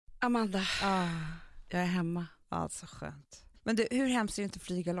Amanda, jag är hemma. Alltså skönt. Men du, hur hemskt är det inte att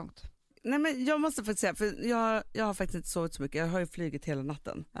flyga långt? Nej, men jag måste faktiskt säga, för jag har faktiskt inte sovit så mycket. Jag har ju flugit hela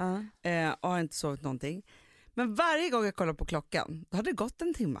natten och har inte sovit någonting. Men varje gång jag kollar på klockan, då hade det gått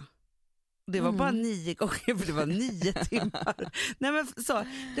en timme. Det var bara 9 gånger, för det var 9 timmar. Nej, men så,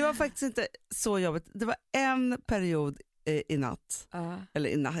 det var faktiskt inte så jobbigt. Det var en period i natt. Eller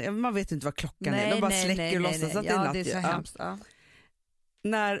i natt. Man vet inte vad klockan är. De bara släcker och låtsas att det är natt. Det är så hemskt.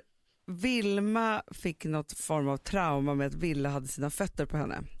 När Vilma fick något form av trauma med att Ville hade sina fötter på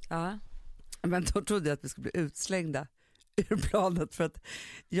henne. Men då trodde jag att vi skulle bli utslängda ur planet, för att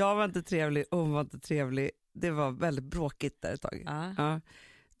jag var inte trevlig och hon var inte trevlig. Det var väldigt bråkigt där ett tag.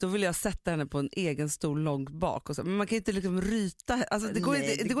 Då ville jag sätta henne på en egen stol långt bak. Och så. Men man kan ju inte liksom ryta. Alltså, det går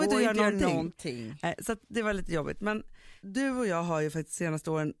inte att göra någonting. Nej, så att det var lite jobbigt. Men du och jag har ju faktiskt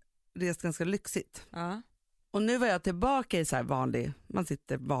senaste åren rest ganska lyxigt. Och nu var jag tillbaka i så här vanlig. Man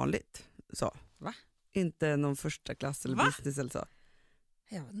sitter vanligt. Så. Va? Inte någon första klass eller business eller så.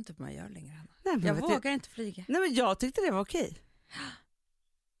 Jag vet inte vad man gör längre. Nej, jag vågar inte flyga. Nej, men jag tyckte det var okej.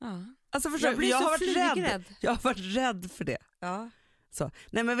 Alltså, jag har varit rädd. Jag har varit rädd för det. Så.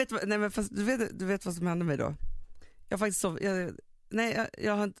 Nej, men du vet vad som hände mig då? Jag har faktiskt sovit,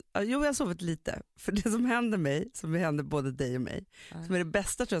 jag har sovit lite. För det som händer mig, som händer både dig och mig, som är det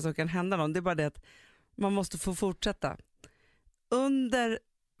bästa tror jag som kan hända någon, det är bara det att man måste få fortsätta.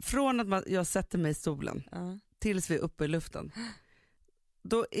 Från att jag sätter mig i stolen tills vi är uppe i luften,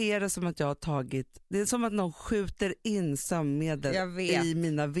 då är det som att jag har det är som att någon skjuter in sömnmedel i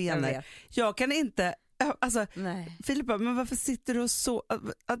mina vener. Jag kan inte, alltså Filippa, men varför sitter du och så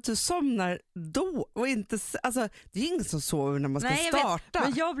att du somnar då och inte, alltså det är ingen som sover när man ska starta.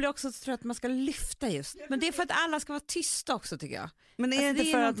 Men jag blir också så trött att man ska lyfta just. Men det är för att alla ska vara tysta också, tycker jag. Men är det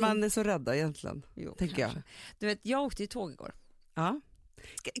inte för att man är så rädda egentligen? Jo, tänker jag. Du vet, jag åkte ju tåg igår. Ja.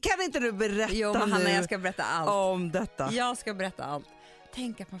 Kan inte du berätta Hanna, jag ska berätta allt om detta? Jag ska berätta allt.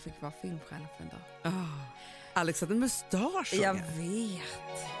 Tänk att man fick vara filmstjärna för en dag. Alex hade mustasch. Jag vet.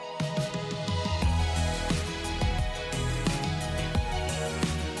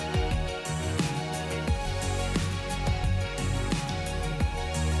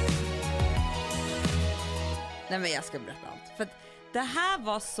 Nej, men jag ska berätta allt. För att det här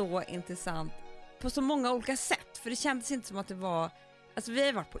var så intressant på så många olika sätt. För det kändes inte som att det var... Alltså vi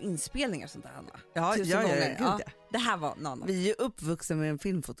har varit på inspelningar och sånt där, Anna. Ja. Det här var något annat. Vi är uppvuxna med en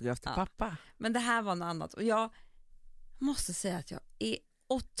filmfotograf till pappa. Men det här var något annat. Och jag måste säga att jag är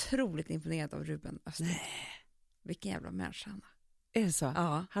otroligt imponerad av Ruben Östlund. Nej. Vilken jävla människa, Anna. Är det så?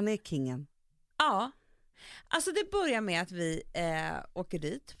 Ja. Han är kingen. Ja. Alltså det börjar med att vi åker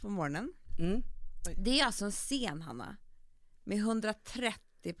dit på morgonen. Det är alltså en scen, Hanna, med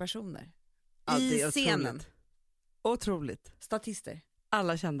 130 personer i scenen. Otroligt. Statister.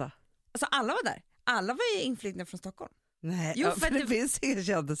 Alla kända. Alltså alla var där. Alla var ju inflygna från Stockholm. Nej, för det finns ingen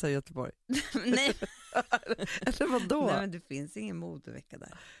kändisar i Göteborg. Nej. Eller vadå? Nej, men det finns ingen modevecka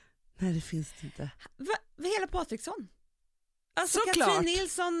där. Nej, det finns det inte. Hela Patriksson. Alltså såklart. Katrin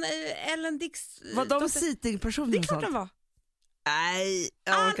Nilsson, Ellen Dix. Var de seatingpersoner? Det är klart de var. Nej,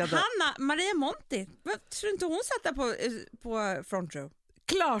 Hanna, Maria Monti. Tror inte hon satt där på front row?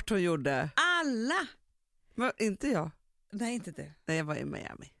 Klart hon gjorde. Alla. Men inte jag. Nej, inte du. Nej, jag var i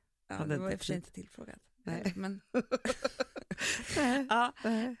Miami. Ja, det var i och för sig inte tillfrågad. Nej. Men...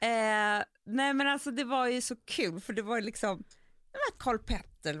 Nej, men alltså det var ju så kul, för det var liksom Carl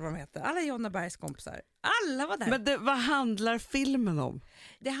Petter eller vad de heter. Alla Jonna Bergs kompisar. Alla var där. Men vad handlar filmen om?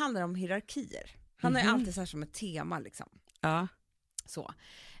 Det handlar om hierarkier. Han har ju alltid så här som ett tema liksom. Ja. Så.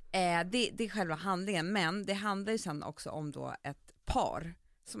 Det är själva handlingen, men det handlar ju sen också om då ett par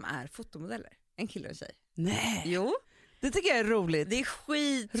som är fotomodeller. En kille och en tjej. Nej. Jo. Det tycker jag är roligt. Det är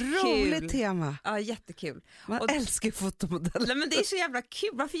skitkul. Roligt tema. Ja, jättekul. Man älskar fotomodeller. Nej, men det är så jävla kul.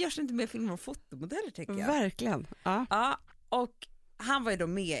 Varför görs det inte mer filmer om fotomodeller, tänker jag? Verkligen. Ja, och han var ju då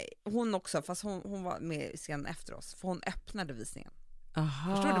med, hon också, fast hon var med sen efter oss. För hon öppnade visningen.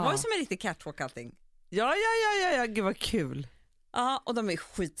 Aha. Förstår du? Det var ju som en riktig catwalk allting. Ja, gud vad kul. Ja, och de är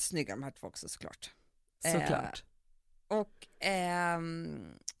skitsnygga de här två också, såklart. Såklart. Och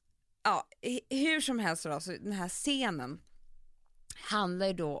ja, hur som helst då, så den här scenen handlar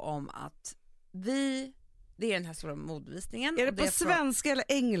ju då om att det är den här stora modvisningen. Är det på svenska eller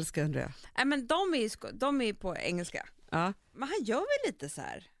engelska, undrar jag? Nej, men de är på engelska. Ja. Men han gör väl lite så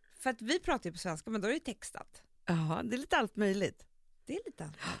här, för att vi pratar ju på svenska, men då är det textat. Ja, det är lite allt möjligt. Det är lite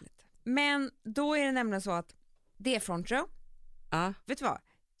allt möjligt. Men då är det nämligen så att det är front row. Ja. Vet du vad?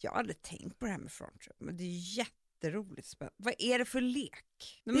 Jag hade tänkt på det här med front row, men det är jätteroligt spännande. Vad är det för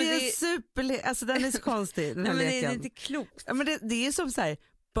lek? Det är superlek, alltså den är så konstig, den här nej, men leken. det är inte klokt. Ja, men det är som så här,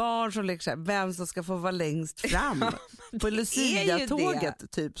 barn som leker så här, vem som ska få vara längst fram på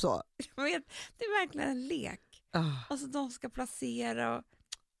Lucia-tåget, typ så. Jag vet, det är verkligen en lek. Alltså de ska placera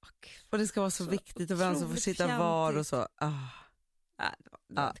och det ska vara så viktigt och vem som får sitta var och så. Det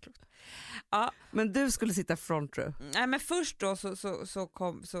var inte klokt. Men du skulle sitta front row. Nej, men först då så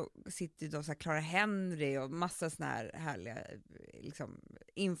sitter då så här Clara Henry och massa såna här härliga liksom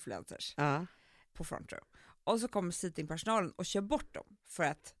influencers på front row. Och så kommer seatingpersonalen och kör bort dem för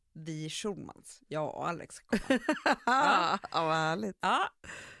att vi är Schulmans. Jag och Alex kommer. Vad härligt. Ja.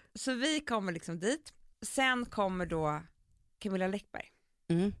 Så vi kommer liksom dit. Sen kommer då Camilla Läckberg.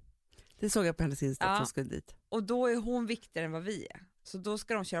 Det såg jag på hennes Insta att hon skulle dit. Och då är hon viktigare än vad vi är. Så då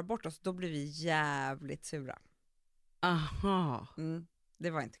ska de köra bort oss. Då blir vi jävligt sura. Aha. Det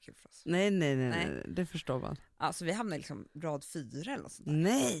var inte kul för oss. Nej. Det förstår man. Alltså vi hamnar liksom rad 4 eller något sånt där.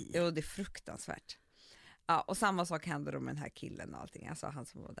 Nej. Jo, det är fruktansvärt. Ja, och samma sak hände då med den här killen och allting. Alltså han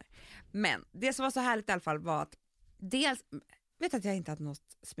som var där. Men det som var så härligt i alla fall var att dels, vet att jag inte hade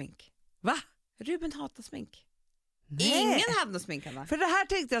något smink. Va? Ruben hatar smink. Nej. Ingen hade något smink, Anna. För det här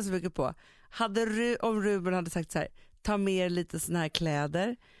tänkte jag så mycket på. Om Ruben hade sagt så här, ta med lite såna här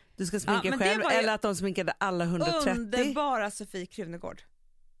kläder. Du ska sminka själv. Eller att de sminkade alla 130. Underbara Sofie Krunegård.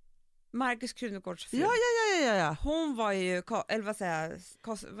 Marcus Krunegårds fru. Ja. Hon var ju, eller vad säger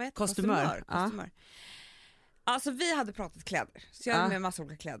jag? Kostymör. Alltså vi hade pratat kläder. Så jag hade med massa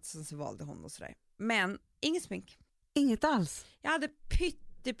olika kläder, så valde hon och sådär. Men inget smink. Inget alls. Jag hade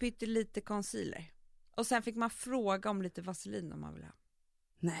pytte lite concealer. Och sen fick man fråga om lite vaselin om man vill ha.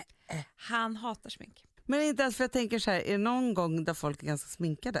 Nej. Han hatar smink. Men inte ens, för jag tänker så här, är det någon gång där folk är ganska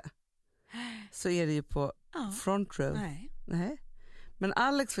sminkade? Så är det ju på front row. Nej. Men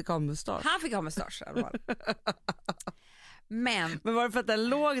Alex fick ha mustasch. Han fick ha mustasch i alla fall. Men var det för att den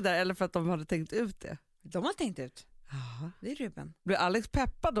låg där eller för att de hade tänkt ut det? De har tänkt ut. Det är Ruben. Blev Alex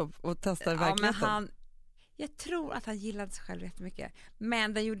peppad då och testade verkligheten? Men jag tror att han gillade sig själv jättemycket.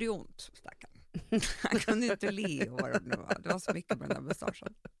 Men den gjorde ju ont, stackarn. Han kunde inte le år nu. Det var så mycket med den där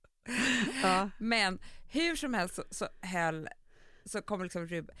mustaschen. Men hur som helst så kommer liksom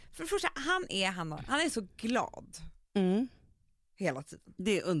Ruben. För det första, han är så glad. Hela tiden.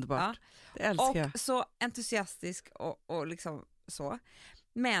 Det är underbart. Det älskar jag. Och så entusiastisk och liksom så.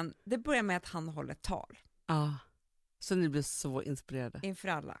 Men det börjar med att han håller tal. Så ni blir så inspirerade. Inför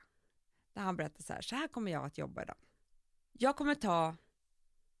alla. Där han berättar så här kommer jag att jobba idag. Jag kommer ta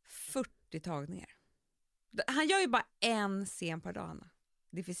 40 tagningar. Han gör ju bara en scen per dag, Anna.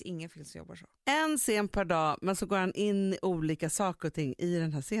 Det finns ingen film som jobbar så. En scen per dag, men så går han in i olika saker och ting i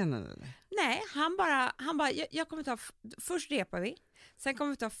den här scenen, eller? Nej, han bara jag kommer ta, först repar vi, sen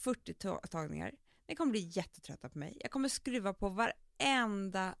kommer vi ta 40 tagningar. Ni kommer bli jättetrötta på mig. Jag kommer skruva på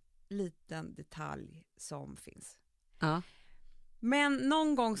varenda liten detalj som finns. Men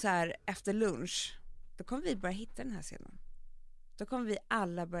någon gång så här efter lunch, då kommer vi börja hitta den här scenen. Då kommer vi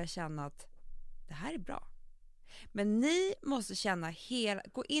alla börja känna att det här är bra. Men ni måste känna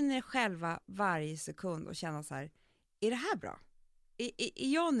gå in i er själva varje sekund och känna så här, är det här bra?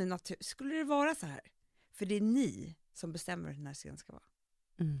 Är jag nu skulle det vara så här? För det är ni som bestämmer hur den här scenen ska vara.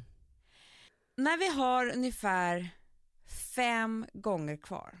 När vi har ungefär 5 gånger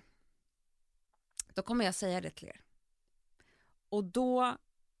kvar, då kommer jag säga det till er. Och då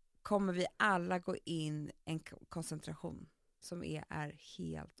kommer vi alla gå in i en koncentration som är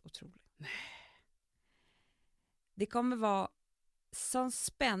helt otrolig. Det kommer vara sån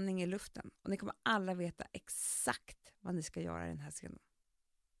spänning i luften och ni kommer alla veta exakt vad ni ska göra i den här scenen.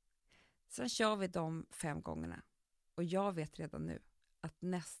 Sen kör vi de 5 gångerna och jag vet redan nu att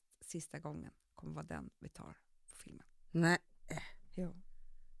sista gången kommer vara den vi tar på filmen. Nej. Jo.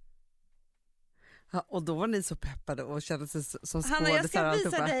 Ja, och då var ni så peppade och kände sig som skådespelare. Hanna, jag ska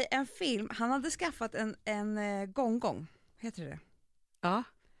visa dig en film. Han hade skaffat en gång. Heter det? Ja.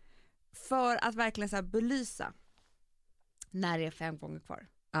 För att verkligen så här belysa när det är 5 gånger kvar.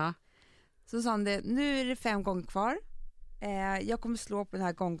 Ja. Så sa han det, nu är det 5 gånger kvar. Jag kommer slå på den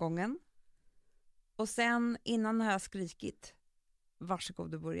här gången. Och sen innan har jag skrikit,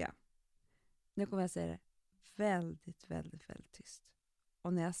 varsågod och börja. Nu kommer jag säga det väldigt, väldigt, väldigt tyst.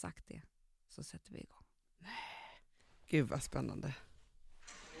 Och när jag har sagt det så sätter vi igång. Gud vad spännande.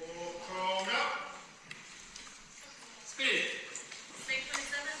 Och kamera. Skrik.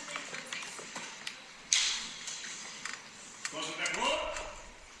 Koncentration.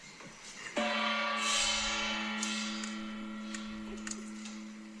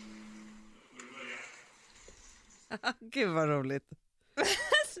 Gud vad roligt.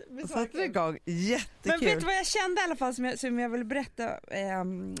 Och satte det igång. Jättekul. Men vet du vad jag kände i alla fall som jag vill berätta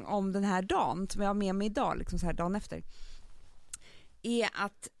om den här dagen som jag har med mig idag, liksom så här dagen efter. är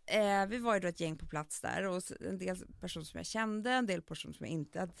att vi var ju då ett gäng på plats där och en del personer som jag kände, en del personer som jag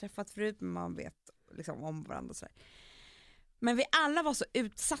inte hade träffat förut, men man vet liksom om varandra och sådär. Men vi alla var så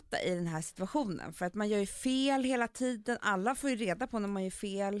utsatta i den här situationen för att man gör ju fel hela tiden. Alla får ju reda på när man gör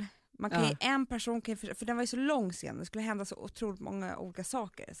fel. Man kan ju, en person kan ju, för den var ju så lång scen, det skulle hända så otroligt många olika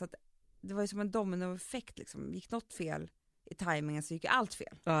saker så att det var ju som en dominoeffekt liksom. Gick något fel i tajmingen så gick allt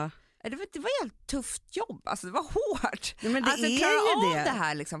fel. Ja. Det var ett helt tufft jobb, alltså det var hårt. Ja, men det alltså, är ju ju det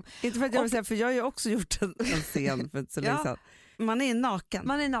här liksom. Inte för att jag vill säga, för jag har ju också gjort en scen för så länge sedan. Man är naken.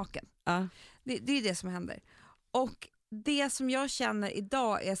 Man är naken. Ja. Det är det som händer. Och det som jag känner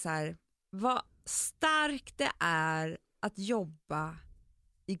idag är så här, vad starkt det är att jobba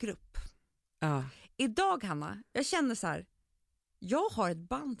i grupp. Ja. Idag, Hanna, jag känner så här, jag har ett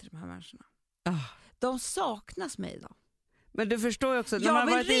band till de här människorna. De saknas mig idag. Men du förstår ju också, när man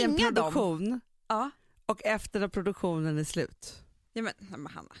har varit i en produktion och efter när produktionen är slut. Ja, men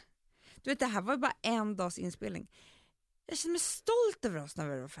Hanna, du vet, det här var ju bara en dags inspelning. Jag känner mig stolt över oss när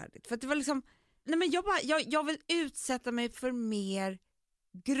det var färdigt. För att det var liksom, nej men jag vill utsätta mig för mer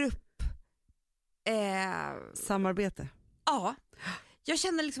grupp. Samarbete. Ja, jag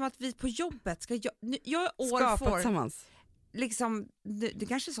känner liksom att vi på jobbet ska jag år skapa tillsammans. Liksom, det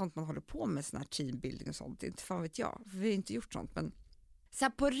kanske är sånt man håller på med, sån här teambuilding och sånt, inte fan vet jag, för vi har inte gjort sånt, men så här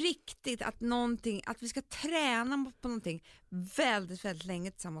på riktigt att vi ska träna på någonting väldigt, väldigt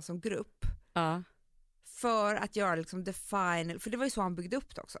länge tillsammans som grupp för att göra liksom the final, för det var ju så han byggde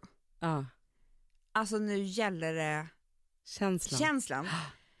upp det också. Alltså nu gäller det känslan.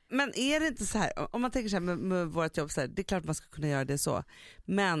 Men är det inte så här, om man tänker så här med vårt jobb, så här, det är klart man ska kunna göra det så,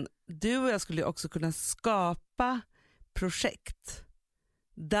 men du och jag skulle ju också kunna skapa projekt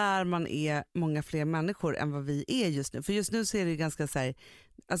där man är många fler människor än vad vi är just nu. För just nu så är det ju ganska så här,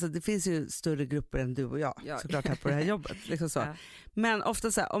 alltså det finns ju större grupper än du och jag såklart här på det här jobbet. Liksom så. Ja. Men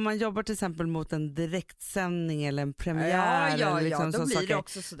ofta så här, om man jobbar till exempel mot en direktsändning eller en premiär eller liksom då blir saker, det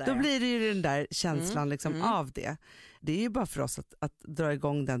också sådär. Då blir det ju den där känslan liksom av det. Det är ju bara för oss att dra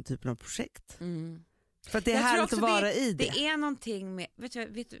igång den typen av projekt. För att det är härligt att vara i det. Det är någonting med, vet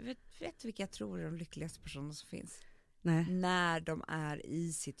du vilka jag tror är de lyckligaste personerna som finns? Nej. När de är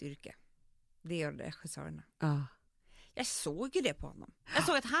i sitt yrke. Det är regissörerna. Jag såg ju det på honom. Jag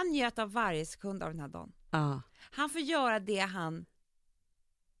såg att han njöt av varje sekund av den här dagen. Han får göra det han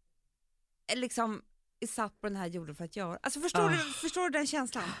liksom är satt på den här jorden för att göra. Alltså förstår du den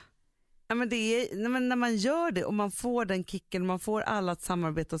känslan? Ja, men det är, när man gör det och man får den kicken, man får alla att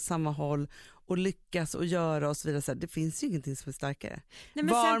samarbeta åt samma håll och lyckas och göra och så vidare, så här, det finns ju ingenting som är starkare. Nej,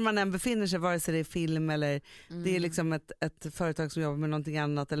 var man än befinner sig, vare sig det är film eller det är liksom ett företag som jobbar med någonting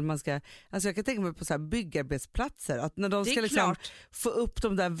annat, eller man ska, alltså jag kan tänka mig på så här byggarbetsplatser, att när de ska liksom få upp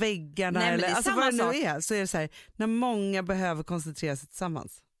de där väggarna eller alltså vad det nu är, så är det så här, när många behöver koncentrera sig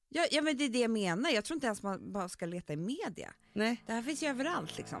tillsammans. Ja, men det är det jag menar. Jag tror inte ens man bara ska leta i media. Nej. Det här finns ju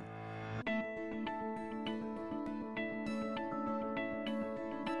överallt liksom.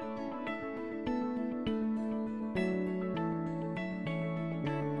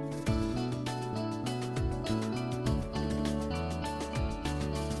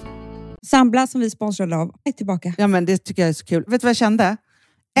 Sambla som vi sponsrade av är tillbaka. Ja, men det tycker jag är så kul. Vet du vad jag kände?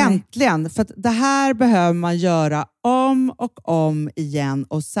 Äntligen! För att det här behöver man göra om och om igen,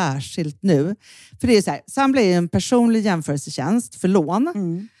 och särskilt nu. För det är så här, Sambla är en personlig jämförelsetjänst för lån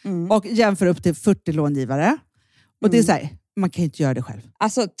och jämför upp till 40 långivare. Och det är så här, man kan ju inte göra det själv.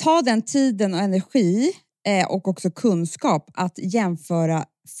 Alltså ta den tiden och energi och också kunskap att jämföra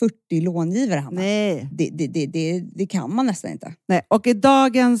 40 långivare, Hanna. Nej. Det kan man nästan inte. Nej, och i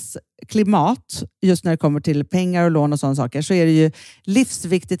dagens klimat, just när det kommer till pengar och lån och sådana saker, så är det ju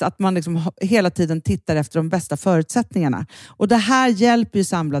livsviktigt att man liksom hela tiden tittar efter de bästa förutsättningarna. Och det här hjälper ju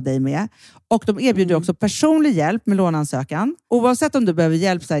Sambla dig med. Och de erbjuder också personlig hjälp med låneansökan. Oavsett om du behöver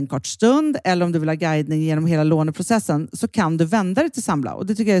hjälp så en kort stund eller om du vill ha guidning genom hela låneprocessen, så kan du vända dig till Sambla. Och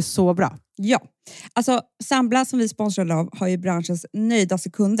det tycker jag är så bra. Ja, alltså Sambla som vi sponsrar av har ju branschens nöjdaste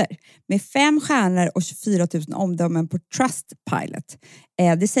kunder med 5 stjärnor och 24 000 omdömen på Trustpilot.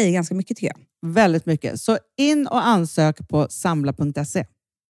 Det säger ganska mycket, tycker jag. Väldigt mycket. Så in och ansök på sambla.se.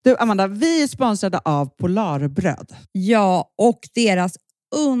 Du Amanda, vi är sponsrade av Polarbröd. Ja, och deras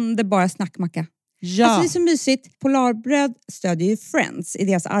underbara snackmacka. Ja. Alltså det är så mysigt. Polarbröd stödjer ju Friends i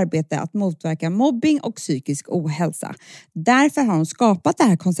deras arbete att motverka mobbing och psykisk ohälsa. Därför har de skapat det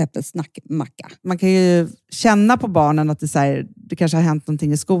här konceptet snackmacka. Man kan ju känna på barnen att det, så här, det kanske har hänt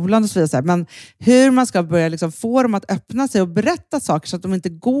någonting i skolan och så vidare. Så här. Men hur man ska börja liksom få dem att öppna sig och berätta saker så att de inte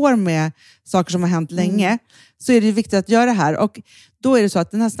går med saker som har hänt länge, så är det ju viktigt att göra det här. Och Då är det så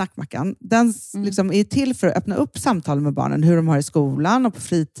att den här snackmackan, den liksom är till för att öppna upp samtal med barnen. Hur de har i skolan och på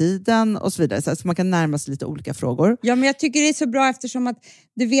fritiden och så vidare. Så man kan närma sig lite olika frågor. Ja, men jag tycker det är så bra eftersom att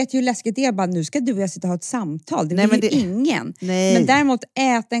du vet ju hur läskigt det är. Bara, nu ska du och jag sitta och ha ett samtal. Det vill ju ingen. Nej. Men däremot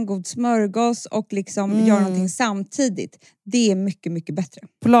äta en god smörgås och liksom göra någonting samtidigt. Det är mycket, mycket bättre.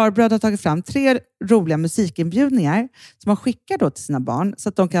 Polarbröd har tagit fram 3 roliga musikinbjudningar som man skickar då till sina barn. Så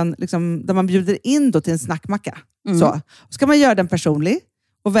att de kan, liksom, där man bjuder in då till en snackmacka. Så ska man göra den personlig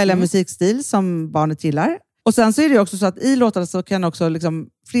och välja musikstil som barnet gillar. Och sen så är det också så att i låtarna så kan också liksom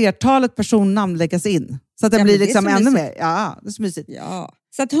flertalet personnamn läggas in. Så att det blir liksom ännu mer. Ja, det är så mysigt. Ja.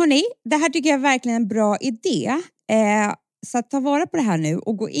 Så att hörni, det här tycker jag är verkligen en bra idé. Så att ta vara på det här nu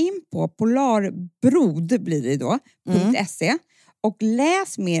och gå in på polarbrod blir det då, .se och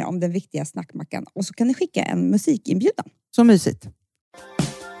läs mer om den viktiga snackmackan. Och så kan ni skicka en musikinbjudan. Så mysigt.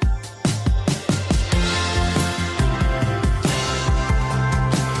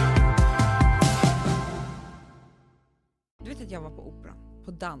 Du vet att jag var på operan,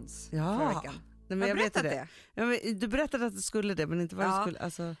 på dans förra veckan. Nej, men jag vet det. Ja, men du berättade att du skulle det, men inte vad du skulle.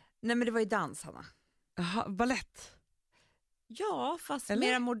 Alltså... Nej, men det var ju dans, Hanna. Jaha, ballett? Ja, fast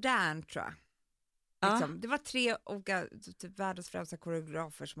mer modern tror jag. Liksom. Det var 3 olika typ, världens främsta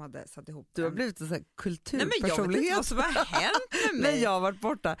koreografer som hade satt ihop. Du har blivit en sån här kulturpersonlighet. Nej, men jag vet inte vad som har hänt med mig. När jag har varit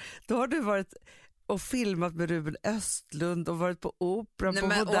borta, då har du varit och filmat med Ruben Östlund och varit på operan på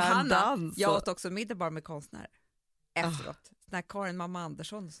modern dans. Jag åt också middag bara med konstnärer efteråt. Sån här Karin Mamma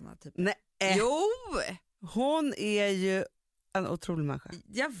Andersson och såna typer. Nej. Jo! Hon är ju en otrolig människa.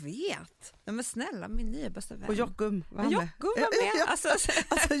 Jag vet. Nej, men snälla, min nya bästa vän. Och Jockum var med. Var med. Alltså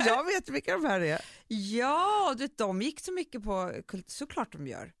jag vet vilka de här är. Ja, du vet, de gick så mycket på såklart de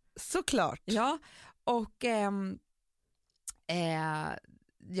gör. Såklart. Ja, och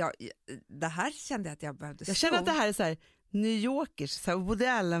det här kände jag att jag behövde. Jag känner att det här är så här New Yorkers, så här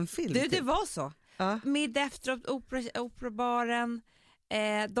Widell-film. Det var så. Middag efteråt, operabaren.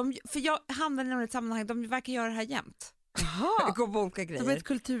 För jag hamnade i ett sammanhang, de verkar göra det här jämt. Jaha. Går på olika grejer. De är ett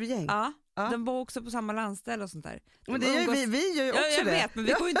kulturgäng. Ja. De bor också på samma landställe och sånt där. Men det gör vi gör ju också jag det. Vet, men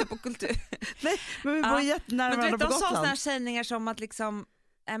vi går ju inte på kultur. Nej, men vi bor jättenära varandra på Gotland. De sa sådana här sägningar som att liksom,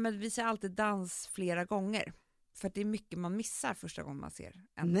 men vi ser alltid dans flera gånger. För att det är mycket man missar första gången man ser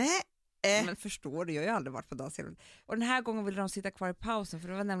en. Nej. Men förstår du, jag har ju aldrig varit på dans. Och den här gången ville de sitta kvar i pausen, för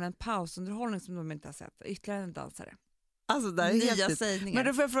det var nämligen en pausunderhållning som de inte har sett. Ytterligare en dansare. Alltså det är nya helt sägningar. Men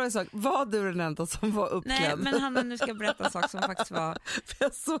då får jag fråga en sak, var du den enda som var uppklädd? Nej, men Hanna, nu ska jag berätta en sak som faktiskt var...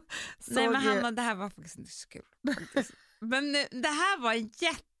 Nej, men Hanna, det här var faktiskt inte så kul. Men det här var en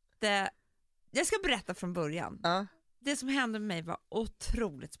jätte... Jag ska berätta från början. Det som hände med mig var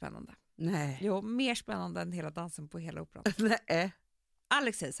otroligt spännande. Nej. Jo, mer spännande än hela dansen på hela operan. Nej.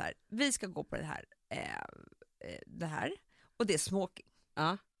 Alex säger så här, vi ska gå på det här och det är smoking.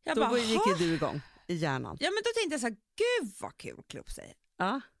 Ja. Jag då bara, gick ju du igång i hjärnan. Ja, men då tänkte jag så här, gud vad kul klubb säger.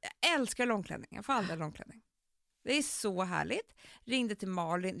 Ja. Jag älskar långklänning, jag får aldrig långklänning. Det är så härligt. Ringde till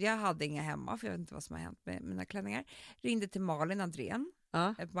Malin, jag hade inga hemma för jag vet inte vad som har hänt med mina klänningar. Ringde till Malin Andrén,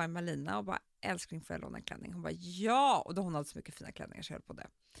 by Malina och bara, älskling får jag låna en klänning? Hon bara, ja, och då hon hade så mycket fina klänningar så jag höll på det.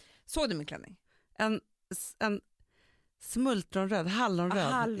 Såg du min klänning? En smultronröd,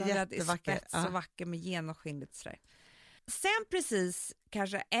 hallonröd, jättevacker. Så vacker med genomskinligt sådär. Sen precis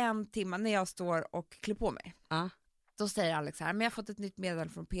kanske en timme när jag står och klär på mig. Då säger Alex här, men jag har fått ett nytt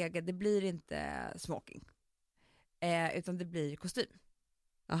meddelande från PG, det blir inte smoking. Utan det blir kostym.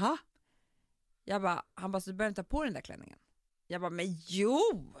 Aha. Han bara, så du behöver inte ta på den där klänningen. Jag bara, men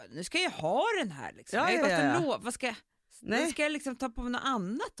jo, nu ska jag ha den här liksom. Vad ska jag liksom ta på något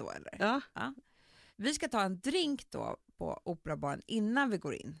annat då eller? Ja. Vi ska ta en drink då på operabaren innan vi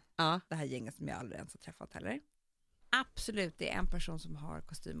går in. Det här gänget som jag aldrig ens har träffat heller. Absolut, det är en person som har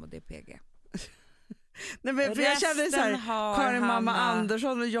kostym och det är PG. Nej, men för jag känner så här, Karin Mamma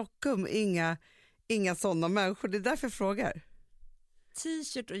Andersson och Jockum, inga sådana människor. Det är därför jag frågar.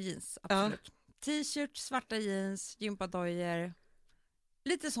 T-shirt och jeans, absolut. T-shirt, svarta jeans, gympadojor.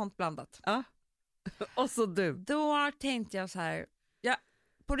 Lite sånt blandat. Och så du. Då tänkte jag så här,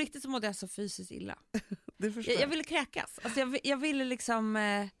 på riktigt så mådde jag så fysiskt illa. Jag ville kräkas. Alltså jag ville liksom...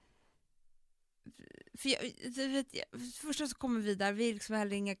 först så kommer vi där, vi är liksom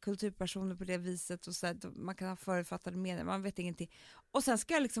heller inga kulturpersoner på det viset och så här, man kan ha förutfattade meningar, man vet ingenting. Och sen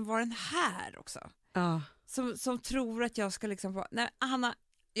ska jag liksom vara den här också. Som tror att jag ska liksom vara... Nej, Hanna,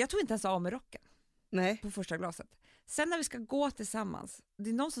 jag tog inte ens av med rocken. Nej. På första glaset. Sen när vi ska gå tillsammans, det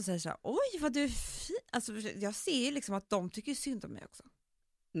är någon som säger så här, oj vad du är fin. Alltså jag ser ju liksom att de tycker synd om mig också.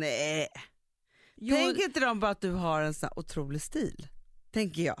 Nej. Tänker inte de bara att du har en sån här otrolig stil?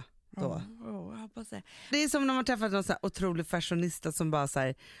 Tänker jag. då. Jag hoppas det. Det är som när man träffar någon så här otrolig fashionista som bara så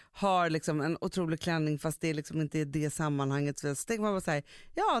här, har liksom en otrolig klänning fast det liksom inte är det sammanhanget. Så tänker man bara så här,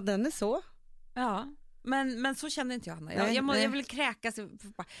 ja den är så. Ja, men så kände inte jag, Hanna. Jag ville kräkas.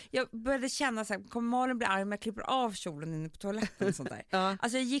 Jag började känna så här, kommer Malin bli arg om jag klipper av kjolen inne på toaletten och sånt där. Ja.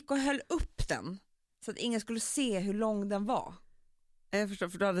 Alltså jag gick och höll upp den så att ingen skulle se hur lång den var. Jag förstår,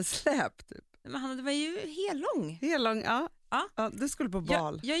 för du hade släp typ. Men Hanna, det var ju helt lång. Helt lång, ja. Ja. Ja, du skulle på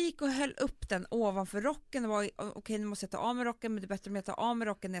bal. Jag gick och höll upp den ovanför rocken. Det var okej, nu måste jag ta av mig rocken, men det är bättre om jag tar av mig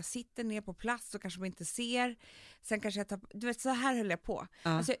rocken när jag sitter ner på plats, så kanske man inte ser. Sen kanske jag tar, du vet, så här höll jag på. Ja.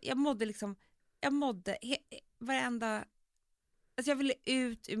 Alltså jag mådde varenda, alltså jag ville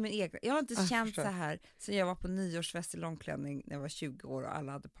ut ur min egen. Jag har inte känt så här sen jag var på nyårsfest i långklänning när jag var 20 år och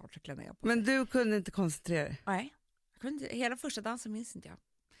alla hade partyklänningar på sig. Men du kunde inte koncentrera dig? Nej, jag kunde inte, hela första dansen minns inte jag.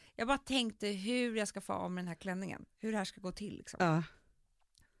 Jag bara tänkte hur jag ska få av med den här klänningen. Hur det här ska gå till liksom. Ja.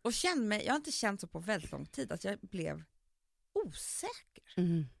 Och kände mig, jag har inte känt så på väldigt lång tid att jag blev osäker.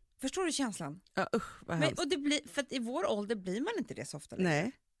 Mm. Förstår du känslan? Ja, usch, vad hemskt. Och det blir, för att i vår ålder blir man inte det så ofta.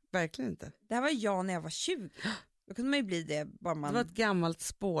 Nej, verkligen inte. Det här var jag när jag var 20. Då kunde man ju bli det bara man... Det var ett gammalt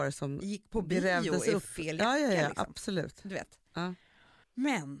spår som gick på bio i fel jacka, ja, liksom. absolut. Du vet. Ja.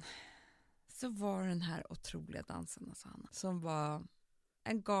 Men så var den här otroliga dansen, alltså, Hanna, som var...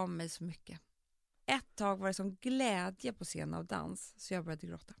 Den gav mig så mycket. Ett tag var det som glädje på scen av dans, så jag började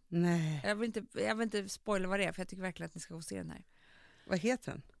gråta. Nej. Jag vill inte spoila vad det är, för jag tycker verkligen att ni ska få se den här. Vad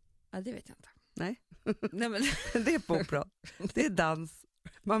heter den? Ja, det vet jag inte. Nej. Nej, men... Det är på operan. Det är dans.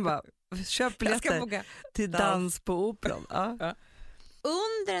 Man bara, köp biljetter till dans på operan. Ja. Ja.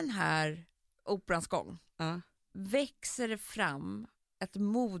 Under den här operans gång växer det fram ett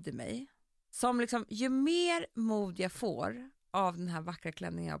mod i mig. Som liksom, ju mer mod jag får av den här vackra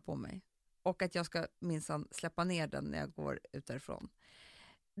klänningen jag har på mig, och att jag ska minsann släppa ner den när jag går ut därifrån,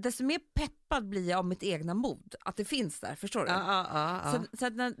 desto mer peppad blir jag av mitt egna mod, att det finns där, förstår du? Så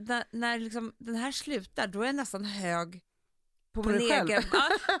att när liksom den här slutar, då är jag nästan hög på min egen.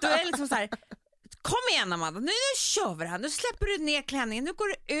 Då är jag liksom så här, kom igen Amanda, nu kör vi det här, nu släpper du ner klänningen, nu går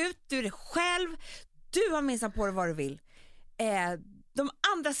du ut, du är dig själv, du har minsann på dig vad du vill. De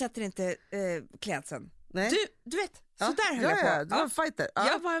andra sätter inte klädseln. Nej. Du vet, så där höll jag på. Du var en fighter.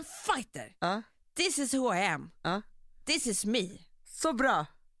 Jag var en fighter. This is who I am. This is me. Så bra.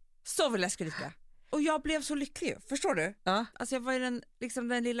 Så vill jag skrika. Och jag blev så lycklig, förstår du? Alltså jag var ju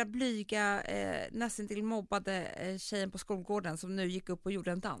den lilla blyga, nästan till mobbade tjejen på skolgården som nu gick upp och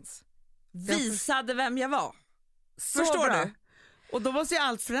gjorde en dans. Visade vem jag var. Så förstår bra. du? Och då måste ju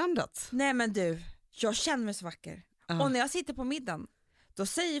allt förändrats. Nej men du, jag känner mig så vacker. Och när jag sitter på middagen, då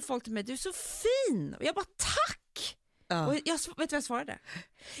säger folk till mig, du är så fin. Och jag bara, tack! Och vet du vad jag svarade?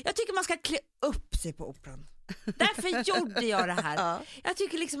 Jag tycker man ska klä upp sig på operan. Därför gjorde jag det här. Jag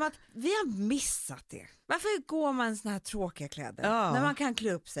tycker liksom att vi har missat det. Varför går man såna här tråkiga kläder när man kan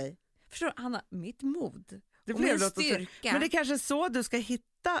klä upp sig? Förstår du, Hanna, mitt mod det och blev min styrka. Men det är kanske så du ska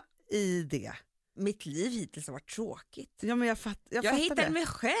hitta i det. Mitt liv hittills har varit tråkigt. Ja, men jag hittade mig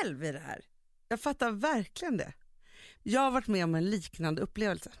själv i det här. Jag fattar verkligen det. Jag har varit med om en liknande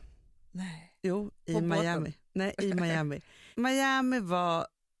upplevelse. Nej. Jo, i Miami. Båten. Nej, i Miami. Miami var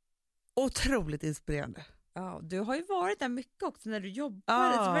otroligt inspirerande. Ja, du har ju varit där mycket också när du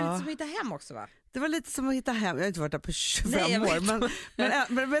jobbade. Så det var lite som att hitta hem också, va? Det var lite som att hitta hem. Jag har inte varit där på 25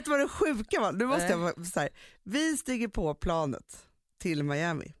 år. Men vet du vad det sjuka var? Nu måste jag vara så här. Vi stiger på planet till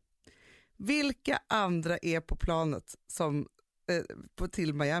Miami. Vilka andra är på planet som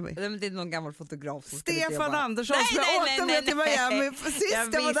till Miami? Det är någon gammal fotograf som Stefan Andersson som åkte med till Miami sist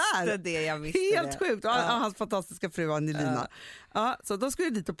jag var där. Jag visste helt sjukt. Och hans fantastiska fru Angelina. Så då skulle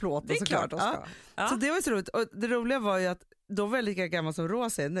jag dit och plåta. Det är klart de ska. Så det var så roligt. Och det roliga var ju att då var jag lika gammal som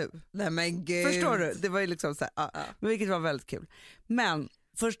Rosa är nu. Nej men gud. Förstår du? Det var ju liksom så här, men vilket var väldigt kul. Men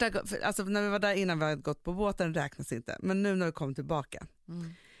alltså när vi var där innan vi hade gått på båten räknas inte. Men nu när vi kom tillbaka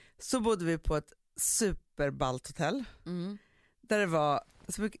så bodde vi på ett superballt hotell. Där det var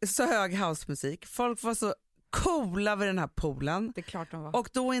så hög housemusik. Folk var så coola vid den här poolen. Det är klart de var. Och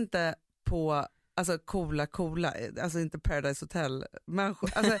då inte på alltså coola, alltså inte Paradise Hotel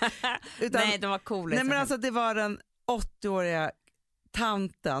människor. Alltså, utan, nej, de var coola. Nej, men alltså det var den 80-åriga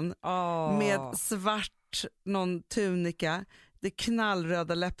tanten med svart någon tunika, det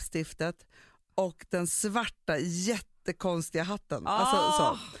knallröda läppstiftet och den svarta jättekonstiga hatten. Alltså,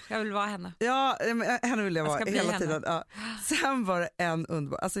 så. Jag vill vara henne. Ja, henne vill jag vara hela tiden. Ja. Ja. Sen var det en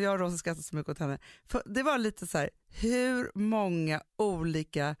underbar, alltså jag och Rosa skrattade så mycket åt henne. För det var lite så här, hur många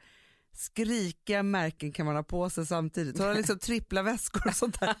olika skrikiga märken kan man ha på sig samtidigt. Hon har liksom trippla väskor och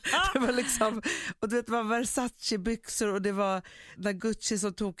sånt där. Det var liksom, och du vet, det var Versace-byxor och det var där Gucci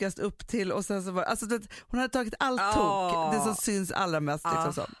som tokast upp till och sen så var, alltså du vet, hon hade tagit allt tok, det som syns allra mest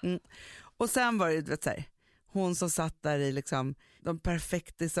liksom så. Och sen var det, du vet, så här, hon som satt där i liksom de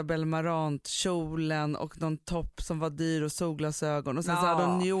perfekta Isabelle Marant-kjolen och någon topp som var dyr och solglasögon och sen så hade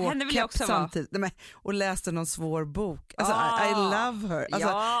hon New York-keps samtidigt. Nej, och läste någon svår bok. Alltså I love her.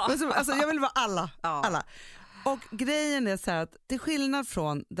 Alltså jag vill vara alla. Och grejen är så här att till skillnad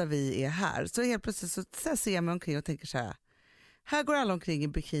från där vi är här så helt plötsligt så ser jag mig omkring och tänker så här går alla omkring i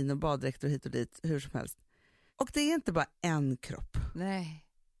bikini och baddräkt och hit och dit hur som helst. Och det är inte bara en kropp. Nej.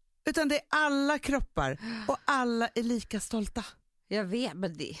 Utan det är alla kroppar och alla är lika stolta. Jag vet,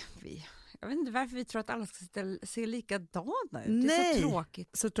 men jag vet inte varför vi tror att alla ska se likadana ut. Det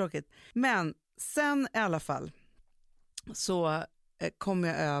är så tråkigt. Men sen i alla fall så kom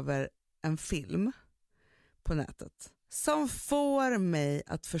jag över en film på nätet som får mig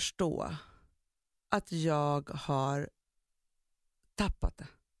att förstå att jag har tappat det.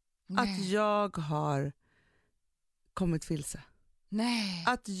 Nej. Att jag har kommit vilse. Nej.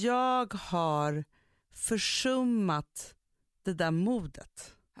 Att jag har försummat det där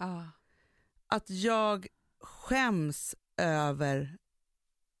modet. Att jag skäms över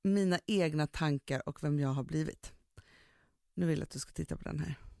mina egna tankar och vem jag har blivit. Nu vill jag att du ska titta på den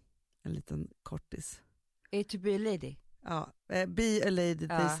här. En liten kortis. A to be a lady. Ja, be a lady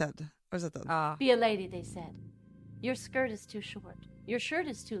they said. Har du sett den? Be a lady they said. Your skirt is too short. Your shirt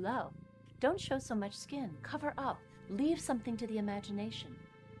is too low. Don't show so much skin. Cover up. Leave something to the imagination.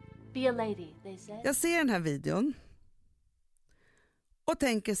 Be a lady, they said. Jag ser den här videon och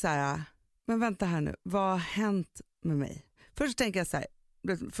tänker så här, men vänta här nu, vad har hänt med mig? Först tänker jag så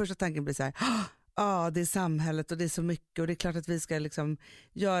här, första tanken blir så här, det är samhället och det är så mycket och det är klart att vi ska liksom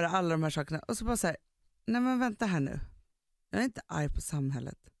göra alla de här sakerna. Och så bara så här, nej men vänta här nu. Jag är inte arg på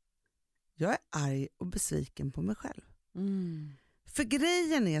samhället. Jag är arg och besviken på mig själv. För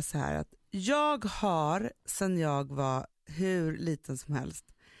grejen är så här att jag har, sen jag var hur liten som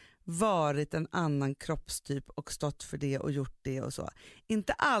helst, varit en annan kroppstyp och stått för det och gjort det och så.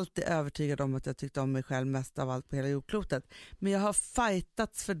 Inte alltid övertygad om att jag tyckte om mig själv mest av allt på hela jordklotet. Men jag har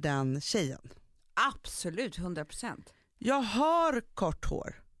fightats för den tjejen. Absolut, 100%. Jag har kort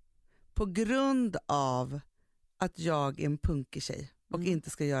hår på grund av att jag är en punkig tjej och inte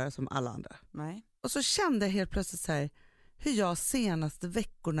ska göra som alla andra. Nej. Och så kände jag helt plötsligt så här, hur jag senaste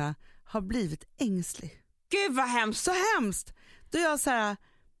veckorna har blivit ängslig. Gud vad hemskt. Så hemskt. Då jag så här,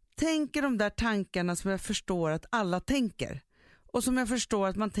 tänker de där tankarna som jag förstår att alla tänker. Och som jag förstår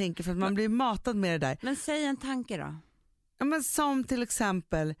att man tänker för att man blir matad med det där. Men säg en tanke då. Ja, men som till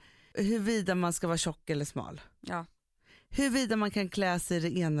exempel huruvida man ska vara tjock eller smal. Ja. Huruvida man kan klä sig i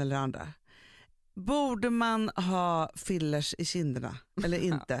det ena eller andra. Borde man ha fillers i kinderna eller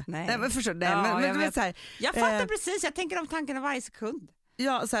inte? Nej. Men förstår, jag fattar precis, jag tänker om tankarna varje sekund.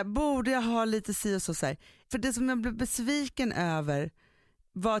 Ja, så här, borde jag ha lite si och så här. För det som jag blev besviken över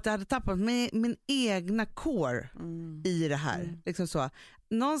var att jag hade tappat min egna core i det här. Liksom så.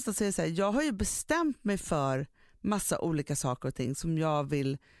 Någonstans är det så här, jag har ju bestämt mig för massa olika saker och ting som jag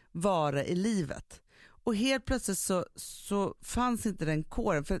vill vara i livet. Och helt plötsligt så fanns inte den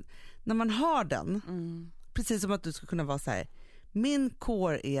coren. För när man har den, precis som att du ska kunna vara så här, min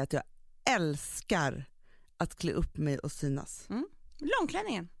core är att jag älskar att klä upp mig och synas.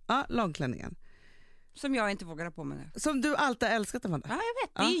 Långklänningen. Ja, långklänningen. Som jag inte vågar ha på mig nu. Som du alltid har älskat, Amanda. Ja, jag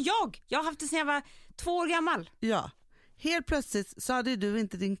vet. Det är jag. Jag har haft det sedan jag var 2 år gammal. Ja. Helt plötsligt så hade ju du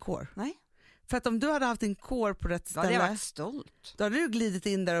inte din core. Nej. För att om du hade haft din core på rätt ställe. Då hade jag varit stolt. Då hade du glidit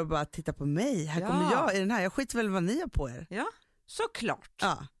in där och bara titta på mig. Här kommer jag i den här. Jag skiter väl vad ni har på er. Ja, såklart.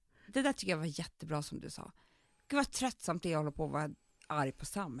 Ja. Det där tycker jag var jättebra som du sa. Gud vad tröttsamt det är att hålla på att vara arg på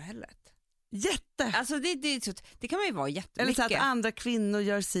samhället. Alltså det kan man ju vara jättemycket. Eller så att andra kvinnor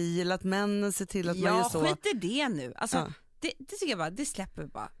gör sig eller att männen ser till att man gör så. Ja, skit i det nu. Alltså, det tycker jag bara, det släpper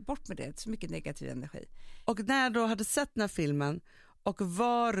bara. Bort med det, så mycket negativ energi. Och när jag då hade sett den här filmen och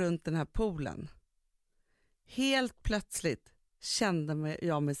var runt den här poolen, helt plötsligt kände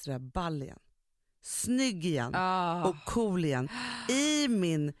jag mig sådär ball igen. Snygg igen och cool igen. I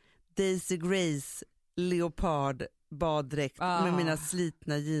min Daisy Grace leopard baddräkt med mina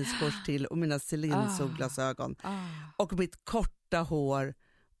slitna jeanshorts till och mina Celine-solglasögon och mitt korta hår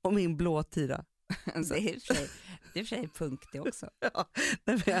och min blå tira. Det är för sig punk det också. Ja,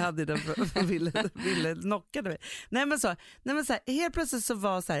 jag hade den för ville knocka mig. Nej men så här, helt plötsligt så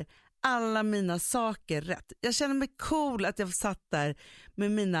var så här, alla mina saker rätt. Jag kände mig cool att jag satt där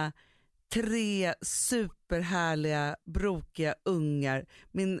med mina 3 superhärliga brokiga ungar,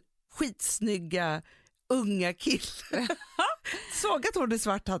 min skitsnygga unga killar. Såg att hon i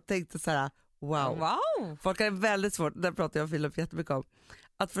svart hatt, tänkte så här: wow. Folk är väldigt svårt, där pratar jag och Filip jättemycket om,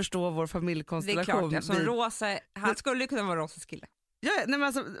 att förstå vår familjekonstellation. Det är klart, Rosa, han skulle kunna vara Rosas kille. Ja, nej, men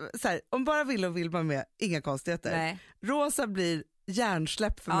alltså, så här, om bara Wille och Vilma med, inga konstigheter. Nej. Rosa blir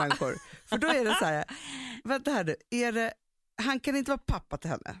hjärnsläpp för människor. För då är det så här, vänta här nu, han kan inte vara pappa till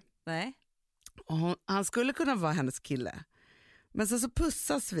henne. Nej. Och han skulle kunna vara hennes kille. Men sen så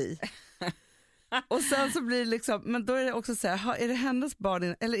pussas vi. Och sen så blir det liksom, men då är det också så här, är det hennes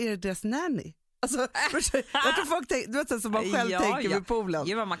barn eller är det deras nanny? Alltså, jag tror folk tänker, du vet så som man själv tänker vid poolen.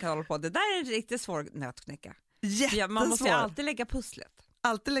 Gud vad man kan hålla på. Det där är en riktigt svår nötknäcka. Man måste svår. alltid lägga pusslet.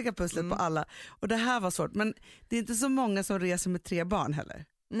 Alltid lägga pusslet på alla. Och det här var svårt. Men det är inte så många som reser med 3 barn heller.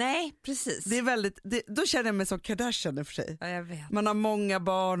 Nej, precis. Det är väldigt, då känner jag mig som Kardashian i och för sig. Ja, jag vet. Man har många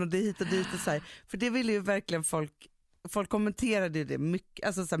barn och det är hit och dit och så här. För det vill ju verkligen folk kommenterade ju det mycket,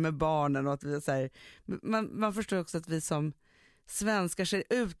 alltså så här med barnen och att vi så här, man förstår också att vi som svenskar ser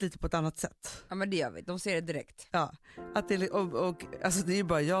ut lite på ett annat sätt. Ja, men det gör vi. De ser det direkt. Ja, att det och alltså det är ju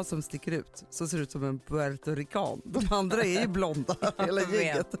bara jag som sticker ut, som ser ut som en puertorican. De andra är ju blonda, hela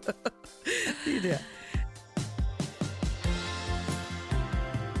gänget. Det är det.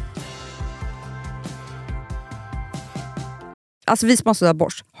 Alltså vi som har sådär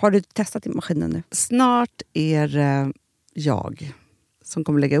borst, har du testat i maskinen nu? Snart är jag som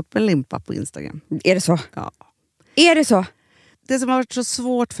kommer lägga upp en limpa på Instagram. Är det så? Ja. Är det så? Det som har varit så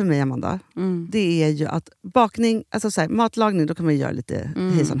svårt för mig, Amanda, det är ju att bakning, alltså så här, matlagning, då kan man göra lite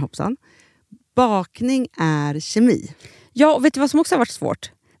hejsan hoppsan. Bakning är kemi. Ja, och vet du vad som också har varit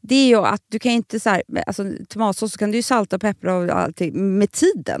svårt? Det är ju att du kan inte så här, alltså tomatsås så kan du ju salta och peppra och allting med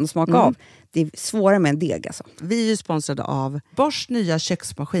tiden och smaka av. Det är svårare med en deg alltså. Vi är ju sponsrade av Boschs nya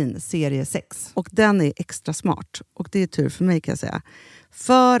köksmaskin serie 6. Och den är extra smart. Och det är tur för mig kan jag säga.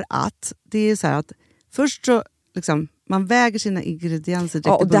 För att det är så här att först så liksom, man väger sina ingredienser direkt.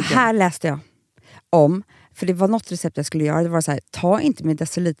 Ja, och det här läste jag om. För det var något recept jag skulle göra. Det var så här, ta inte med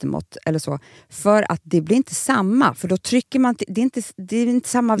decilitermått eller så. För att det blir inte samma. För då trycker man, det är inte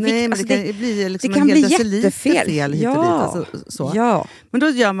samma vikt. Nej, men alltså det kan bli liksom det kan en hel bli deciliter jättefel. Fel hit och dit. Alltså, så. Ja. Men då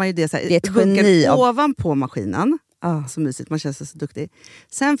gör man ju det så här. Det är ett geni ovanpå maskinen. Så mysigt, man känns så duktig.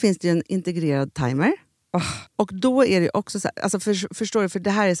 Sen finns det ju en integrerad timer. Och då är det också så här, alltså förstår du, för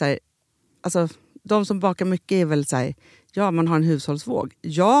det här är så här, alltså de som bakar mycket är väl så här, ja, man har en hushållsvåg.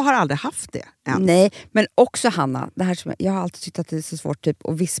 Jag har aldrig haft det än. Nej, men också Hanna, det här som jag har alltid tyckt att det är så svårt typ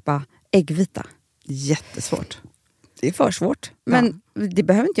att vispa äggvita. Jättesvårt. Det är för svårt. Men det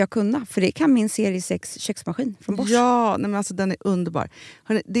behöver inte jag kunna, för det kan min serie 6 köksmaskin från Bosch. Ja, nej men alltså den är underbar.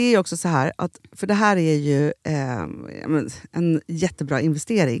 Hörrni, det är ju också så här, att, för det här är ju en jättebra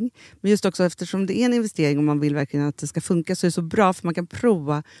investering. Men just också eftersom det är en investering och man vill verkligen att det ska funka, så är det så bra för man kan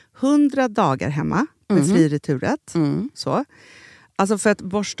prova 100 dagar hemma med fri returrätt. Så. Alltså för att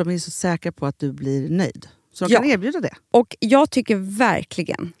Bosch, de är så säkra på att du blir nöjd. Så de kan erbjuda det. Och jag tycker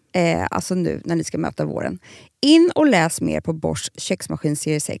verkligen, alltså nu när ni ska möta våren, in och läs mer på Bosch köksmaskin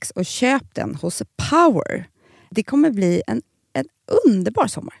serie 6 och köp den hos Power. Det kommer bli en underbar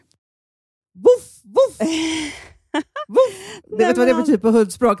sommar. Voff, voff. Voff. Det vet vad det betyder på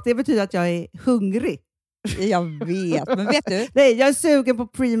hundspråk. Det betyder att jag är hungrig. Jag vet, men vet du? Nej, jag är sugen på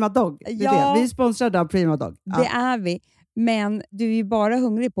Prima Dog. Det är det. Vi är sponsrade av Prima Dog. Det är vi. Men du är ju bara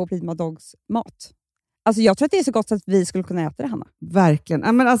hungrig på Prima Dogs mat. Alltså jag tror att det är så gott att vi skulle kunna äta det, Hanna. Verkligen.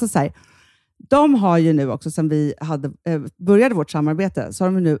 Ja, men alltså så här, de har ju nu också, sen vi började vårt samarbete, så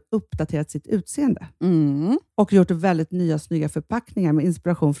har de nu uppdaterat sitt utseende. Och gjort väldigt nya snygga förpackningar med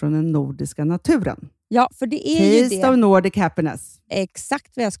inspiration från den nordiska naturen. Ja, för det är Taste of Nordic happiness.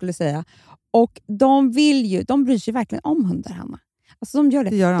 Exakt vad jag skulle säga. Och de bryr sig verkligen om hundar, Hanna. Alltså de gör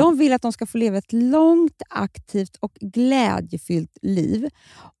det. De vill att de ska få leva ett långt, aktivt och glädjefyllt liv.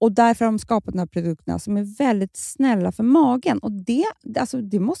 Och därför har de skapat de här produkterna som är väldigt snälla för magen. Och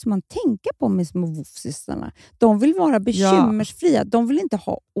det måste man tänka på med små woofsystrarna. De vill vara bekymmersfria. Ja. De vill inte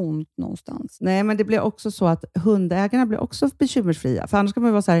ha ont någonstans. Nej, men det blir också så att hundägarna blir också bekymmersfria. För annars kan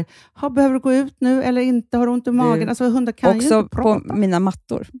man vara så här, behöver du gå ut nu eller inte? Har du ont i magen? Alltså hundar kan också ju inte prata. På mina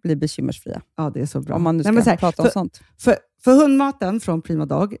mattor blir bekymmersfria. Ja, det är så bra. Om man nu ska prata om sånt. För hundmaten från Prima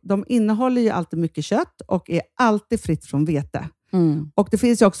Dog, de innehåller ju alltid mycket kött och är alltid fritt från vete. Och det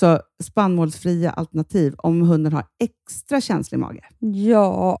finns ju också spannmålsfria alternativ om hunden har extra känslig mage.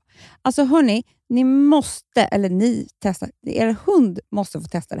 Ja, alltså hörni, ni testar. Er hund måste få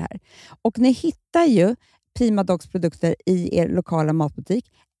testa det här. Och ni hittar ju Prima Dogs produkter i er lokala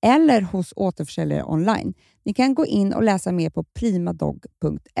matbutik eller hos återförsäljare online. Ni kan gå in och läsa mer på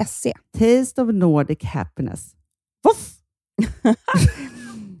primadog.se. Taste of Nordic happiness. Voff!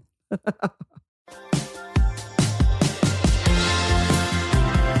 Och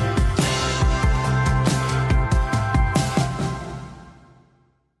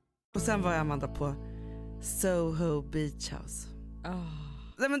sen var jag Amanda på Soho Beach House.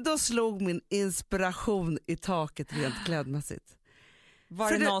 Nej, men då slog min inspiration i taket rent klädmässigt.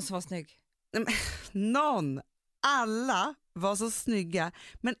 Var det någon som var snygg? Nej, men, någon. Alla var så snygga,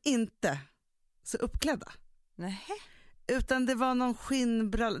 men inte så uppklädda. Nej. Utan det var någon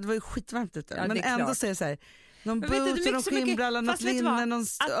skinnbralla, det var ju skitvarmt ute. Ja, men ändå säger så här, någon boot och någon skinnbralla, något linne, någon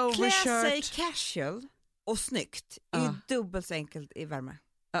overshirt. Att klä sig casual och snyggt är ju dubbelt så enkelt i värme.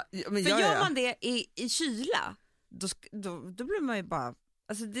 Ja, men för gör man det i kyla, då blir man ju bara,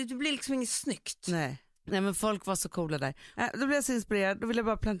 alltså det blir liksom inget snyggt. Nej, men folk var så coola där. Då blev jag så inspirerad, då ville jag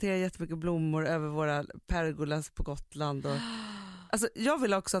bara plantera jättemycket blommor över våra pergolas på Gotland. Och, alltså, jag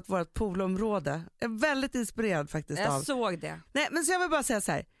vill också att vårt poolområde är väldigt inspirerad faktiskt av. Jag såg det. Nej, men så jag vill bara säga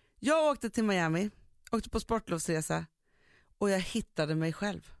så här, jag åkte till Miami, åkte på sportlovsresa och jag hittade mig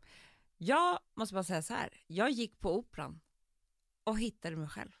själv. Jag måste bara säga så här, jag gick på operan och hittade mig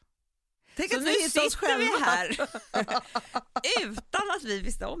själv. Tänk så att nu vi sitter vi här utan att vi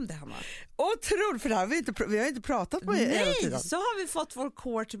visste om det, Hanna. Otroligt, för det här vi har inte pratat på hela tiden. Nej, så har vi fått vår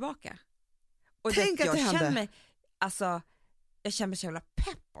core tillbaka. Och tänk att det hände. Jag känner mig så jävla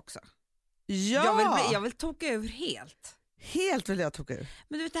pepp också. Ja. Jag vill toka ur helt. Helt vill jag toka ur.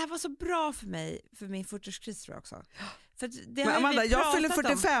 Men du vet, det här var så bra för mig, för min 40-årskris tror jag också. För det men Amanda, jag fyller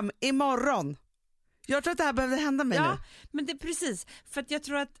 45 imorgon. Jag tror att det här behöver hända mig nu. Ja, men det är precis. För att jag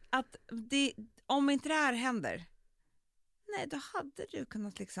tror att det, om inte det här händer, nej, då hade du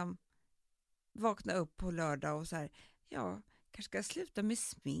kunnat liksom vakna upp på lördag och så här, ja, kanske ska jag sluta med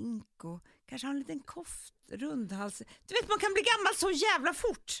smink och kanske ha en liten rundhals. Du vet, man kan bli gammal så jävla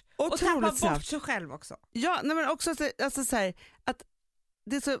fort. Otroligt och tappa snabbt. bort sig själv också. Ja, nej, men också alltså, så här, att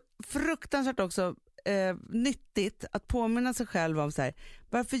det är så fruktansvärt också nyttigt att påminna sig själv om så här,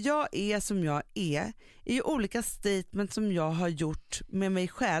 varför jag är som jag är ju olika statement som jag har gjort med mig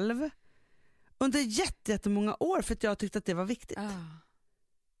själv under jättemånga år för att jag tyckte att det var viktigt.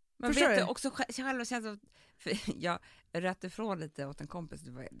 Men vet du också själv känns det, för jag rätt ifrån lite åt en kompis,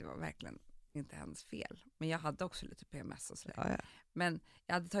 det var verkligen inte hennes fel, men jag hade också lite PMS och sådär. Ja. Men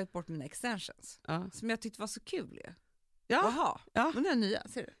jag hade tagit bort mina extensions som jag tyckte var så kul ju. Jaha, men det är nya,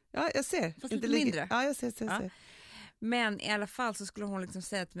 ser du? Ja, jag ser. Fast lite mindre. Ja, jag ser. Men i alla fall så skulle hon liksom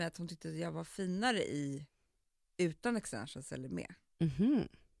säga till mig att hon tyckte att jag var finare utan extensions eller med. Mm-hmm.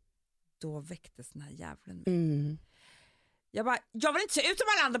 Då väcktes den här jävlen. Jag vill inte se ut som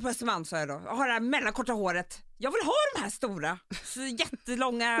alla andra på Östermalm, sa jag då. Jag har det här mellankorta håret. Jag vill ha de här stora, så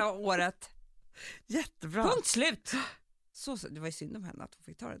jättelånga håret. Jättebra. Punkt slut. Så, det var ju synd om henne att hon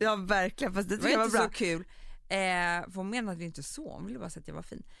fick ta det. Ja, verkligen. Fast det var inte bra. Så kul. För hon menade ju inte så. Hon ville bara säga att jag var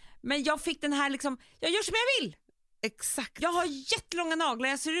fin. Men jag fick den här liksom, jag gör som jag vill. Exakt. Jag har jättelånga naglar.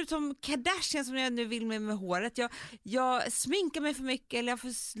 Jag ser ut som Kardashian som jag nu vill med håret. Jag sminkar mig för mycket, eller jag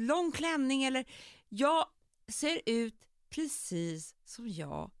får lång klänning, eller jag ser ut precis som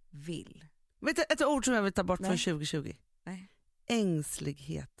jag vill. Vet du ett ord som jag vill ta bort från 2020? Nej.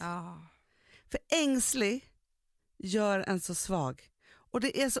 Ängslighet. För ängslig gör en så svag. Och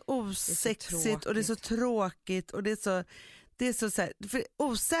det är så osexigt och det är så tråkigt och det är så här, för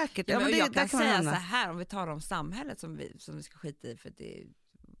osäkert. Ja, men jag kan säga så här, om vi tar om samhället som vi ska skita i, för det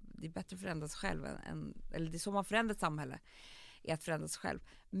är bättre att förändra sig själv eller det är så man förändrar ett samhälle, är att förändra sig själv.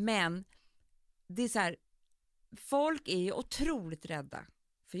 Men det är så här, folk är ju otroligt rädda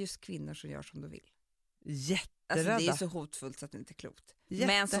för just kvinnor som gör som de vill. Jätterädda. Alltså det är så hotfullt så att det inte är klokt.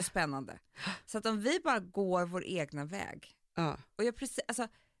 Men så spännande. Så att om vi bara går vår egna väg. Och jag precis, alltså,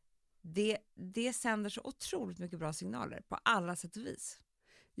 det sänder så otroligt mycket bra signaler på alla sätt och vis.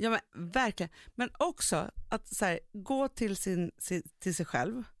 Ja, men verkligen. Men också att så här, gå till sig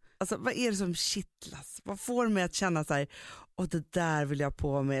själv. Alltså, vad är det som kittlas? Vad får mig att känna så här, det där vill jag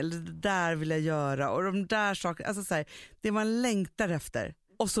på mig, eller det där vill jag göra, och de där sakerna, alltså så här, det man längtar efter,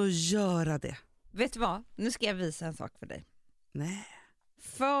 och så göra det. Vet du vad? Nu ska jag visa en sak för dig. Nej.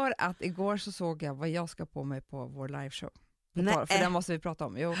 För att igår så såg jag vad jag ska på mig på vår liveshow. För den måste vi prata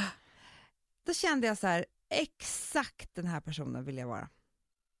om. Jo. Då kände jag så här, exakt den här personen vill jag vara.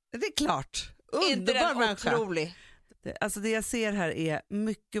 Det är klart. Underbar människa. Otrolig. Alltså det jag ser här är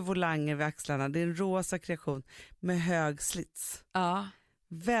mycket volanger vid axlarna. Det är en rosa kreation med hög slits. Ja.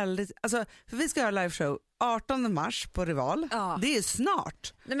 Väldigt, alltså, för vi ska göra liveshow 18 mars på Rival. Ja. Det är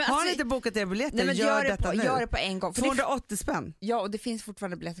snart. Nej, men har alltså, ni inte bokat era biljetter, nej, men gör detta nu. Gör det på en gång. 280 spänn. Ja, och det finns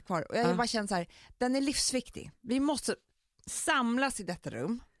fortfarande biljetter kvar. Och jag bara känner så här, den är livsviktig. Vi måste samlas i detta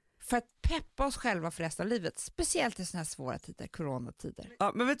rum. för att peppa oss själva för resten av livet. Speciellt i såna här svåra tider, coronatider.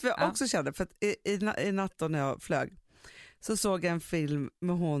 Ja, men vet du vad jag också kände? För att i natt då när jag flög så såg jag en film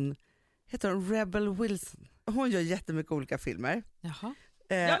med hon, heter hon Rebel Wilson. Hon gör jättemycket olika filmer. Jaha.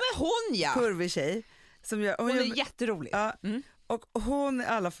 Ja, men hon kurvig tjej. Som gör, hon är jätterolig. Ja, och hon i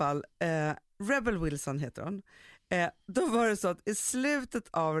alla fall, Rebel Wilson heter hon. Då var det så att i slutet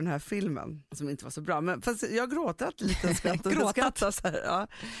av den här filmen, som inte var så bra, men fast jag gråtat lite skratt och skrattar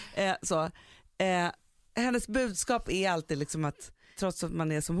så här, hennes budskap är alltid liksom att trots att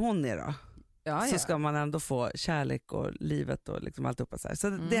man är som hon är då, så ska man ändå få kärlek och livet och liksom alltihopa så här. Så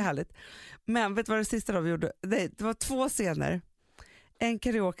det är härligt. Men vet du vad det sista då vi gjorde? Det var 2 scener. En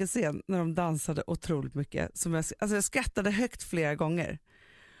karaoke-scen när de dansade otroligt mycket. Som jag skrattade högt flera gånger.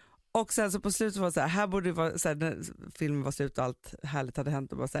 Och sen så på slutet var det så här borde det vara så här, när filmen var slut och allt härligt hade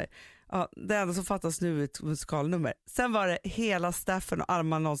hänt och bara så här, det enda som fattas nu är ett musikalnummer. Sen var det hela staffen och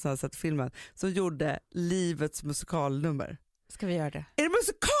Arman någonsin hade sett filmen som gjorde livets musikalnummer. Ska vi göra det? Är det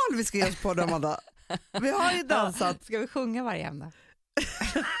musikal vi ska ge oss på då, Amanda? Vi har ju dansat. Ska vi sjunga varje ämne?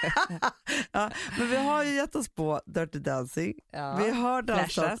 Ja, men vi har ju gett oss på Dirty Dancing. Vi har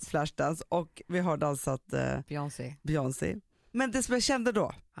dansat Flashdance och vi har dansat Beyoncé. Men det som jag kände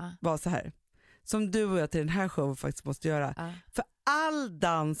då var så här, som du och jag till den här showen faktiskt måste göra. För all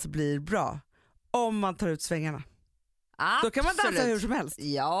dans blir bra om man tar ut svängarna. Absolut. Då kan man dansa hur som helst.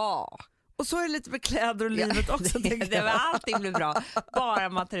 Ja. Och så är det lite med kläder och livet också. Allting blir bra, bara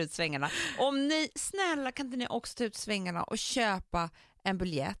man tar ut svängarna. Om ni, snälla kan inte ni också ta ut svängarna och köpa en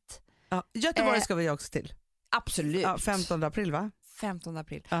biljett. Ja, Göteborg ska vi också till. Absolut. Ja, 15 april va? 15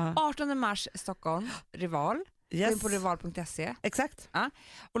 april. 18 mars Stockholm, Rival. Gå in på rival.se. Exakt.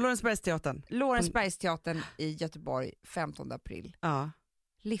 Och Lorensbergsteatern i Göteborg 15 april.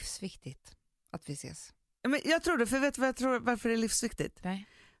 Livsviktigt att vi ses. Men jag tror det, för vet du vad jag tror varför det är livsviktigt? Nej.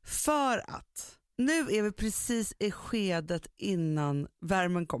 För att nu är vi precis i skedet innan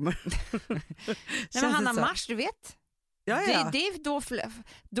värmen kommer. Nej, men Hanna, mars, du vet. Ja. Det är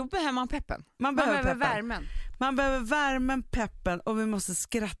då behöver man peppen. Man behöver värmen. Man behöver värmen, peppen och vi måste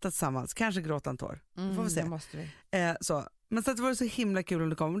skratta tillsammans. Kanske gråta en tår. Får vi se. Det måste vi. Så. Men så att det vore så himla kul om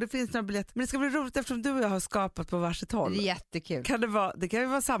det kommer. Det finns några biljetter. Men det ska bli roligt eftersom du och jag har skapat på varsitt håll. Det är jättekul. Det kan ju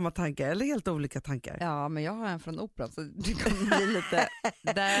vara samma tankar eller helt olika tankar. Ja, men jag har en från operan så det kommer bli lite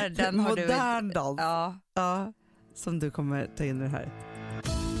där, den har modern dans. Ja, som du kommer ta in i det här.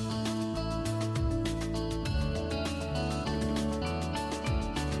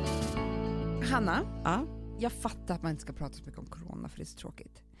 Hanna, jag fattar att man inte ska prata så mycket om corona för det är så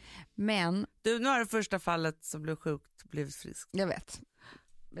tråkigt. Men du, nu har det första fallet som blev sjukt blivit frisk. Jag vet.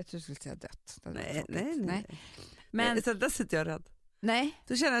 Vet du skulle säga dött. Nej. Men så där sitter jag rädd. Nej.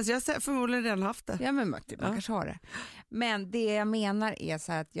 Du känner att jag förmodligen redan haft det. Ja, men man kanske har det. Men det jag menar är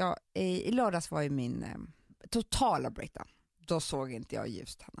så här att jag i lördags var ju min totala breakdown. Då såg inte jag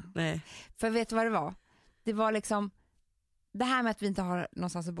ljust, Hanna. Nej. För vet du vad det var? Det var liksom det här med att vi inte har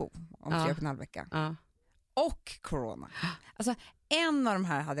någonstans att bo om 3,5 vecka. Och corona. Alltså en av de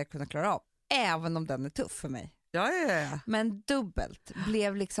här hade jag kunnat klara av, även om den är tuff för mig. Ja. Men dubbelt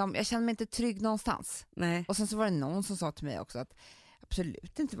blev liksom, jag kände mig inte trygg någonstans. Nej. Och sen så var det någon som sa till mig också att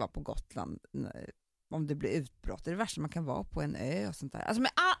absolut inte vara på Gotland om det blir utbrott. Det är det värsta man kan vara på en ö och sånt där. Alltså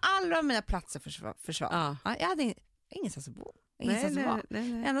med alla mina platser försvann. Jag hade ingenstans att bo. Nej.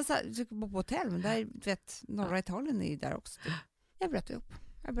 Enda så här, bo på hotell, men där, du vet, norra Italien är ju där också. Jag bröt ihop.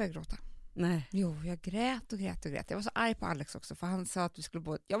 Jag började gråta. Nej. Jo, jag grät. Jag var så arg på Alex också, för han sa att vi skulle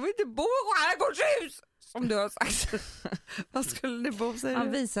bo. Jag vill inte bo i skärgårdshus, som du har sagt. Vad skulle ni bo, säger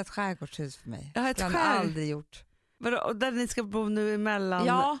Han visade ett skärgårdshus för mig. Ja, det har han aldrig gjort. Vadå, och där ni ska bo nu emellan?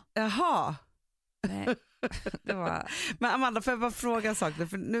 Ja. Jaha. Nej, det var... Men Amanda, får jag bara fråga en sak nu?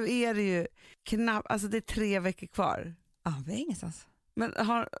 För nu är det ju knappt, alltså det är 3 veckor kvar. Ja, vi är ingenstans. Men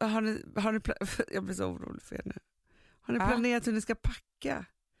har ni jag blir så orolig för er nu. Har ni planerat hur ni ska packa?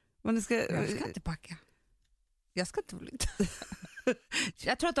 Jag ska inte packa. Jag ska inte vara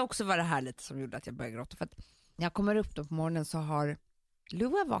Jag tror att det också var det här lite som gjorde att jag började gråta. För att när jag kommer upp då på morgonen så har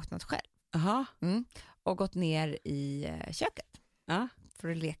Lua vaknat själv. Och gått ner i köket för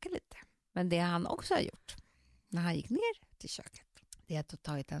att leka lite. Men det han också har gjort när han gick ner till köket, det är att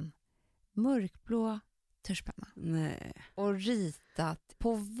tagit en mörkblå tuschpenna. Nej. Och ritat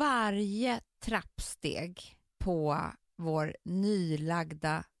på varje trappsteg på vår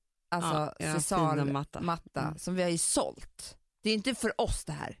nylagda matta som vi har ju sålt. Det är inte för oss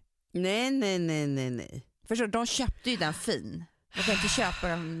det här. Nej. Förstår du, de köpte ju den fin. Jag kan inte köpa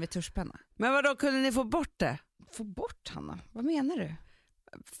den med tuschpenna. Men vad då kunde ni få bort det? Få bort, Hanna? Vad menar du?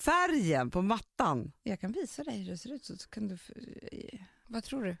 Färgen på mattan. Jag kan visa dig hur det ser ut så kan du... Vad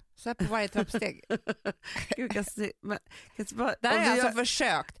tror du? Så här på varje trappsteg. Gud, Där har jag alltså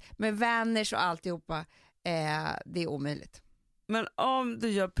försökt med Vanish och alltihopa. Det är omöjligt. Men om du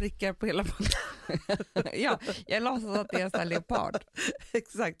gör prickar på hela ja, jag låtsas att det är en sån här leopard.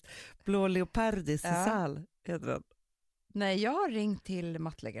 Exakt. Blå leopardis sal heter den. Nej, jag har ringt till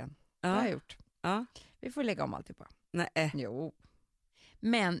mattläggaren. Det har jag gjort. Ja. Vi får lägga om alltihopa. Nej. Jo.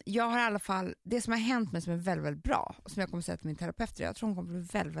 Men jag har i alla fall, det som har hänt mig som är väldigt, väldigt bra, och som jag kommer säga till min terapeut, jag tror hon kommer bli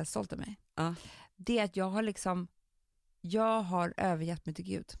väldigt, väldigt stolt av mig. Det är att jag har övergett mig till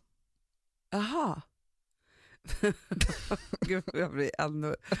Gud. Aha. Gud, jag blir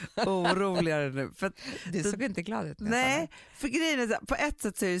ännu oroligare nu. För du såg inte glad ut. Nej, för grejen är så här, på ett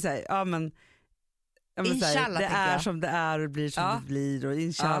sätt så är det så här, inshallah, det är som det är och det blir som det blir och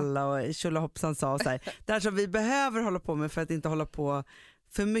inshallah och tjolahoppsan sa så här. Det här som vi behöver hålla på med för att inte hålla på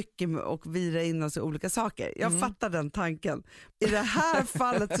för mycket och vira in oss i olika saker. Jag fattar den tanken. I det här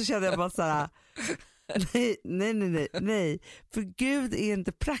fallet så känner jag bara så här: nej. För Gud är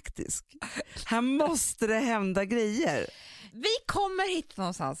inte praktisk. Här måste det hända grejer. Vi kommer hit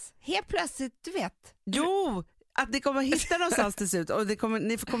någonstans. Helt plötsligt, du vet. Jo, att ni kommer hitta någonstans till slut och ni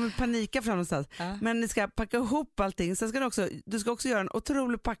kommer panika fram någonstans. Men ni ska packa ihop allting. Sen ska du ska också göra en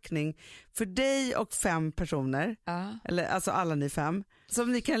otrolig packning för dig och 5 personer. Eller alltså alla ni 5.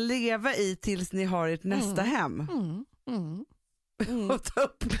 Som ni kan leva i tills ni har ert nästa hem. Och ta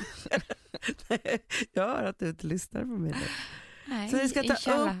upp. Jag hör att du inte lyssnar på mig nu. Nej, så ni ska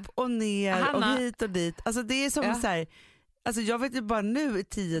ta upp och ner och hit och dit. Alltså det är som så här, alltså jag vet ju bara nu i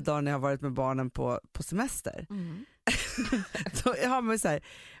 10 dagar när jag har varit med barnen på semester. Så jag har man så här,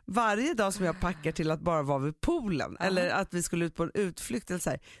 varje dag som jag packar till att bara vara vid poolen eller att vi skulle ut på en utflykt eller så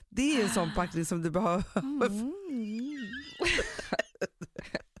här, det är en sån packning som du behöver.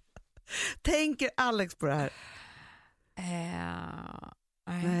 Tänker Alex på det här?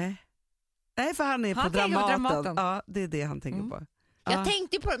 Nej, för han är på Dramaten. Ja, det är det han tänker på. Jag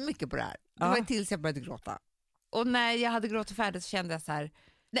tänkte mycket på det här. Det var tills jag började gråta. Och när jag hade gråtit färdigt så kände jag så här,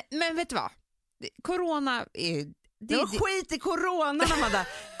 nej, men vet du vad? Corona är... skit i corona, Amanda.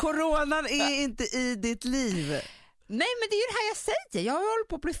 Coronan är inte i ditt liv. Nej, men det är ju det här jag säger. Jag håller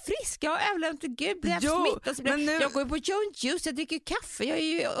på att bli frisk. Jag har överlämnat till Gud, blivit smittad. Jag går på Joan Juice, jag dricker kaffe. Jag är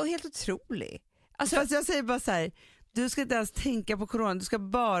ju helt otrolig. Alltså, fast jag säger bara så här, du ska inte ens tänka på corona. Du ska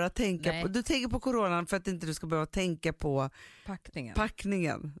bara tänka på... Du tänker på coronan för att inte du ska behöva tänka på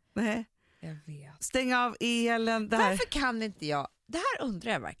packningen. Nej. Jag vet. Stäng av elen. Varför kan inte jag... Det här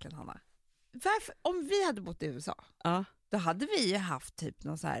undrar jag verkligen, Hanna. Varför, om vi hade bott i USA, då hade vi ju haft typ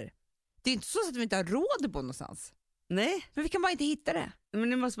någon så här... Det är inte så att vi inte har råd att bo någonstans. Nej. Men vi kan bara inte hitta det. Men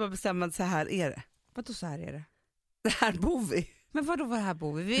ni måste bara bestämma att så här är det. Vadå så här är det? Det här bor vi. Men vadå var här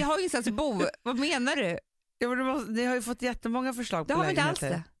bor vi? Vi har ju ingenstans att bo. Vad menar du? Ja, men ni har ju fått jättemånga förslag på lägenheter. Det har vi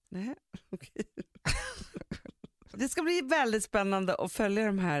inte alls det. Nej, okej. Det ska bli väldigt spännande att följa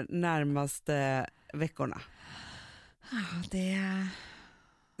de här närmaste veckorna.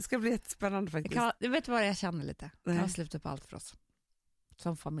 Det ska bli jättespännande faktiskt. Du vet vad jag känner lite? Jag har slutat på allt för oss.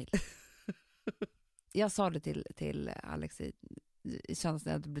 Som familj. Jag sa det till Alex i känns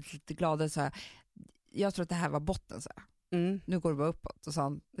när jag blivit lite gladare, så jag tror att det här var botten, så nu går det bara uppåt, och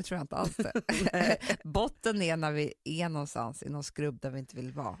så det tror jag inte alls det. Botten är när vi är någonstans i någon skrubb där vi inte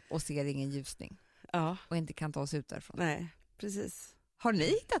vill vara och ser ingen ljusning och inte kan ta oss ut därifrån. Nej, precis. Har ni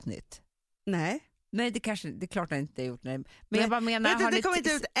hittat nytt? Nej, det är klart att jag inte har gjort. Men jag bara menar, det kommer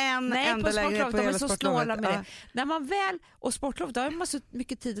inte ut en enda lägenhet på hela sportlovet. Det. När man väl, och sportlov, då har man så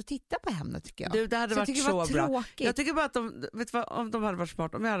mycket tid att titta på Hemnet, tycker jag. Det hade varit så bra. Jag tycker bara att om de hade varit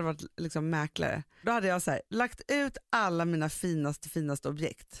smart, om jag hade varit liksom mäklare, då hade jag så här, lagt ut alla mina finaste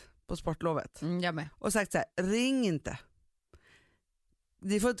objekt på sportlovet. Jag med. Och sagt så här, ring inte.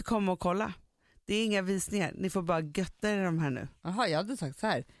 Ni får inte komma och kolla. Det är inga visningar. Ni får bara götta er de här nu. Jaha, jag hade sagt så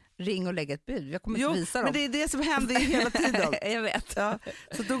här. Ring och lägg ett bud. Jag kommer inte visa dem. Men det är det som händer hela tiden. Jag vet. Ja,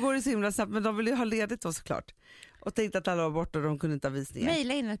 så då går det så himla snabbt. Men de vill ju ha ledigt då, såklart. Och tänkte att alla var borta och de kunde inte ha visningar.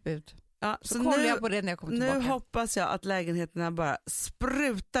 Mejla in ett bud. Ja, så kollar jag på det när jag kommer tillbaka. Nu hoppas jag att lägenheterna bara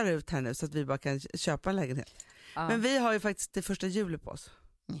sprutar ut här nu så att vi bara kan köpa en lägenhet. Ja. Men vi har ju faktiskt det 1 juli på oss.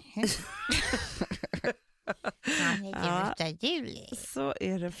 Det juli. Så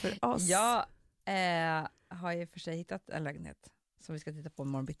är det för oss. Jag har ju för sig hittat en lägenhet som vi ska titta på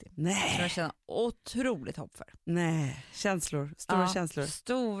imorgon bitti. Nej. Som jag känner otroligt hopp för. Nej, känslor. Stora känslor.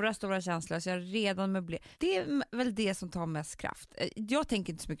 Stora känslor. Så jag redan möblerar. Det är väl det som tar mest kraft. Jag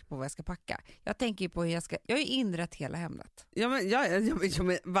tänker inte så mycket på vad jag ska packa. Jag tänker på hur jag har ju inrett hela hemmet. Ja, men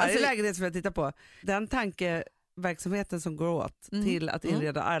varje lägenhet som jag tittar på, den tanke verksamheten som går åt till att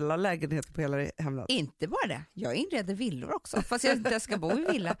inreda alla lägenheter på hela hemlandet. Inte bara det. Jag inreder villor också. Fast jag inte ska bo i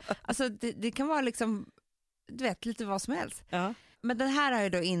villa. Alltså det kan vara liksom, du vet, lite vad som helst. Ja. Men den här har ju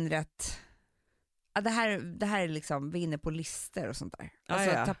då inrett. Ja, det här är liksom, vi är inne på lister och sånt där.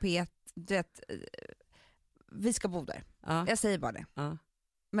 Alltså tapet, du vet, vi ska bo där. Ja. Jag säger bara det. Ja.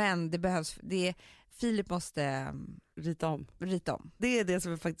 Men det behövs, Filip måste rita om. Det är det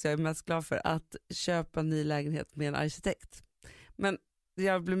som jag är mest glad för, att köpa en ny lägenhet med en arkitekt. Men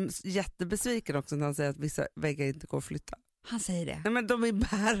jag blir jättebesviken också när han säger att vissa väggar inte går att flytta. Han säger det. Nej, men de är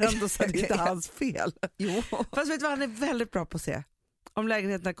bärande så det är inte hans fel. Jo. Fast vet du vad, han är väldigt bra på att se om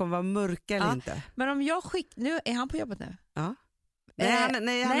lägenheterna kommer vara mörka eller inte. Men om jag nu är han på jobbet nu? Ja. Nej, han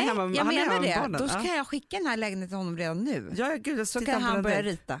är hemma. Jag menar det. Barnen. Då ska jag skicka den här lägenheten till honom redan nu. Ja, gud, så kan han börja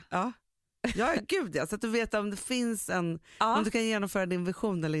rita. Ja. Ja, gud, ja. Så att du vet om det finns om du kan genomföra din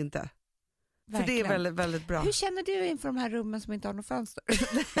vision eller inte. Verkligen. För det är väldigt, väldigt bra. Hur känner du inför de här rummen som inte har något fönster?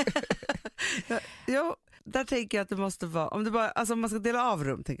 Jo, där tänker jag att det måste vara, om man ska dela av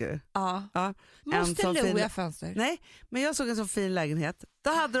rum, tänker du? Ja. Måste Louie ha fönster? Nej, men jag såg en sån fin lägenhet.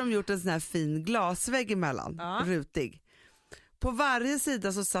 Då hade de gjort en sån här fin glasvägg emellan, rutig. På varje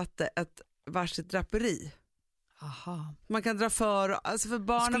sida så satt det ett varsitt draperi. Aha. Man kan dra för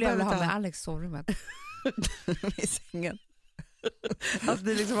barnen. Skulle jag vilja ha med Alex sovrummet i sängen. Alltså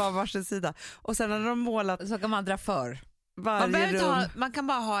det liksom var varsin sida. Och sen hade de målat. Så kan man dra för. Man kan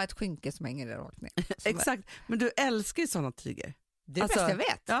bara ha ett skynke som hänger där rakt ner. Exakt, men du älskar ju sådana tyger. Det är bäst jag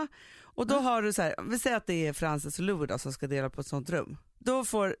vet. Ja. Och då har du så här, vi säger att det är Frances och Louie då, som ska dela på ett sånt rum. Då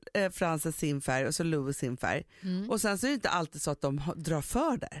får Frances sin färg och så Louie sin färg. Och sen så är det inte alltid så att de drar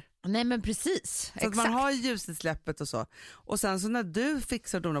för där. Nej, men precis. Så exakt. Att man har ljus i släppet och så. Och sen så när du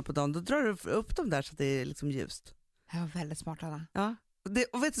fixar donar på dagen, då drar du upp dem där så att det är liksom ljust. Det var väldigt smart, Anna. Ja.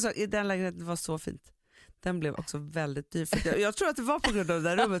 Och vet du så, i den lägenheten var så fint. Den blev också väldigt dyr. För jag tror att det var på grund av det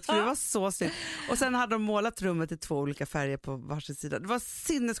där rummet, för det var så snyggt. Och sen hade de målat rummet i 2 olika färger på varsin sida. Det var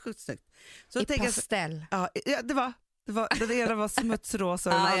sinnessjukt snyggt. Så i pastell. Ja, det var. Den ena var smutsrosa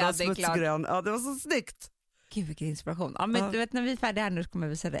och den andra smutsgrön. Ja, det var så snyggt. Gud, vilken inspiration. Ja, men du vet, när vi är färdiga här nu så kommer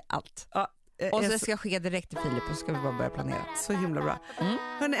vi säga dig allt. Ja, och så ska jag skicka direkt till Filip och så ska vi bara börja planera. Så himla bra.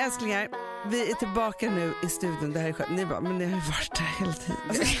 Hörrni älsklingar, vi är tillbaka nu i studion. Det här är skönt. Ni bara, men ni har ju varit där hela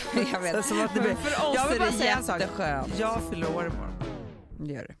tiden. Jag vet. Som att det blir... För oss är det jätteskönt. Jag fyller år imorgon.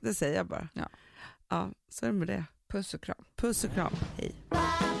 Det gör det. Det säger jag bara. Ja, så är det med det. Puss och kram. Puss och kram. Hej.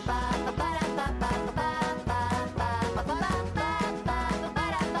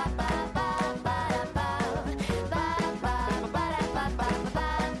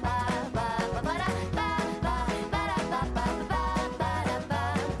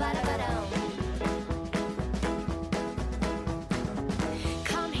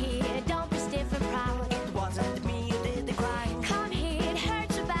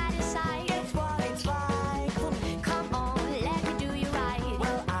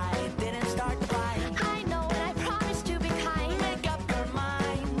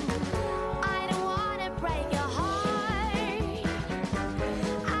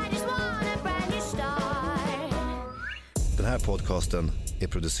 Den här podcasten är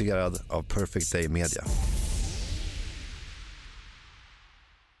producerad av Perfect Day Media.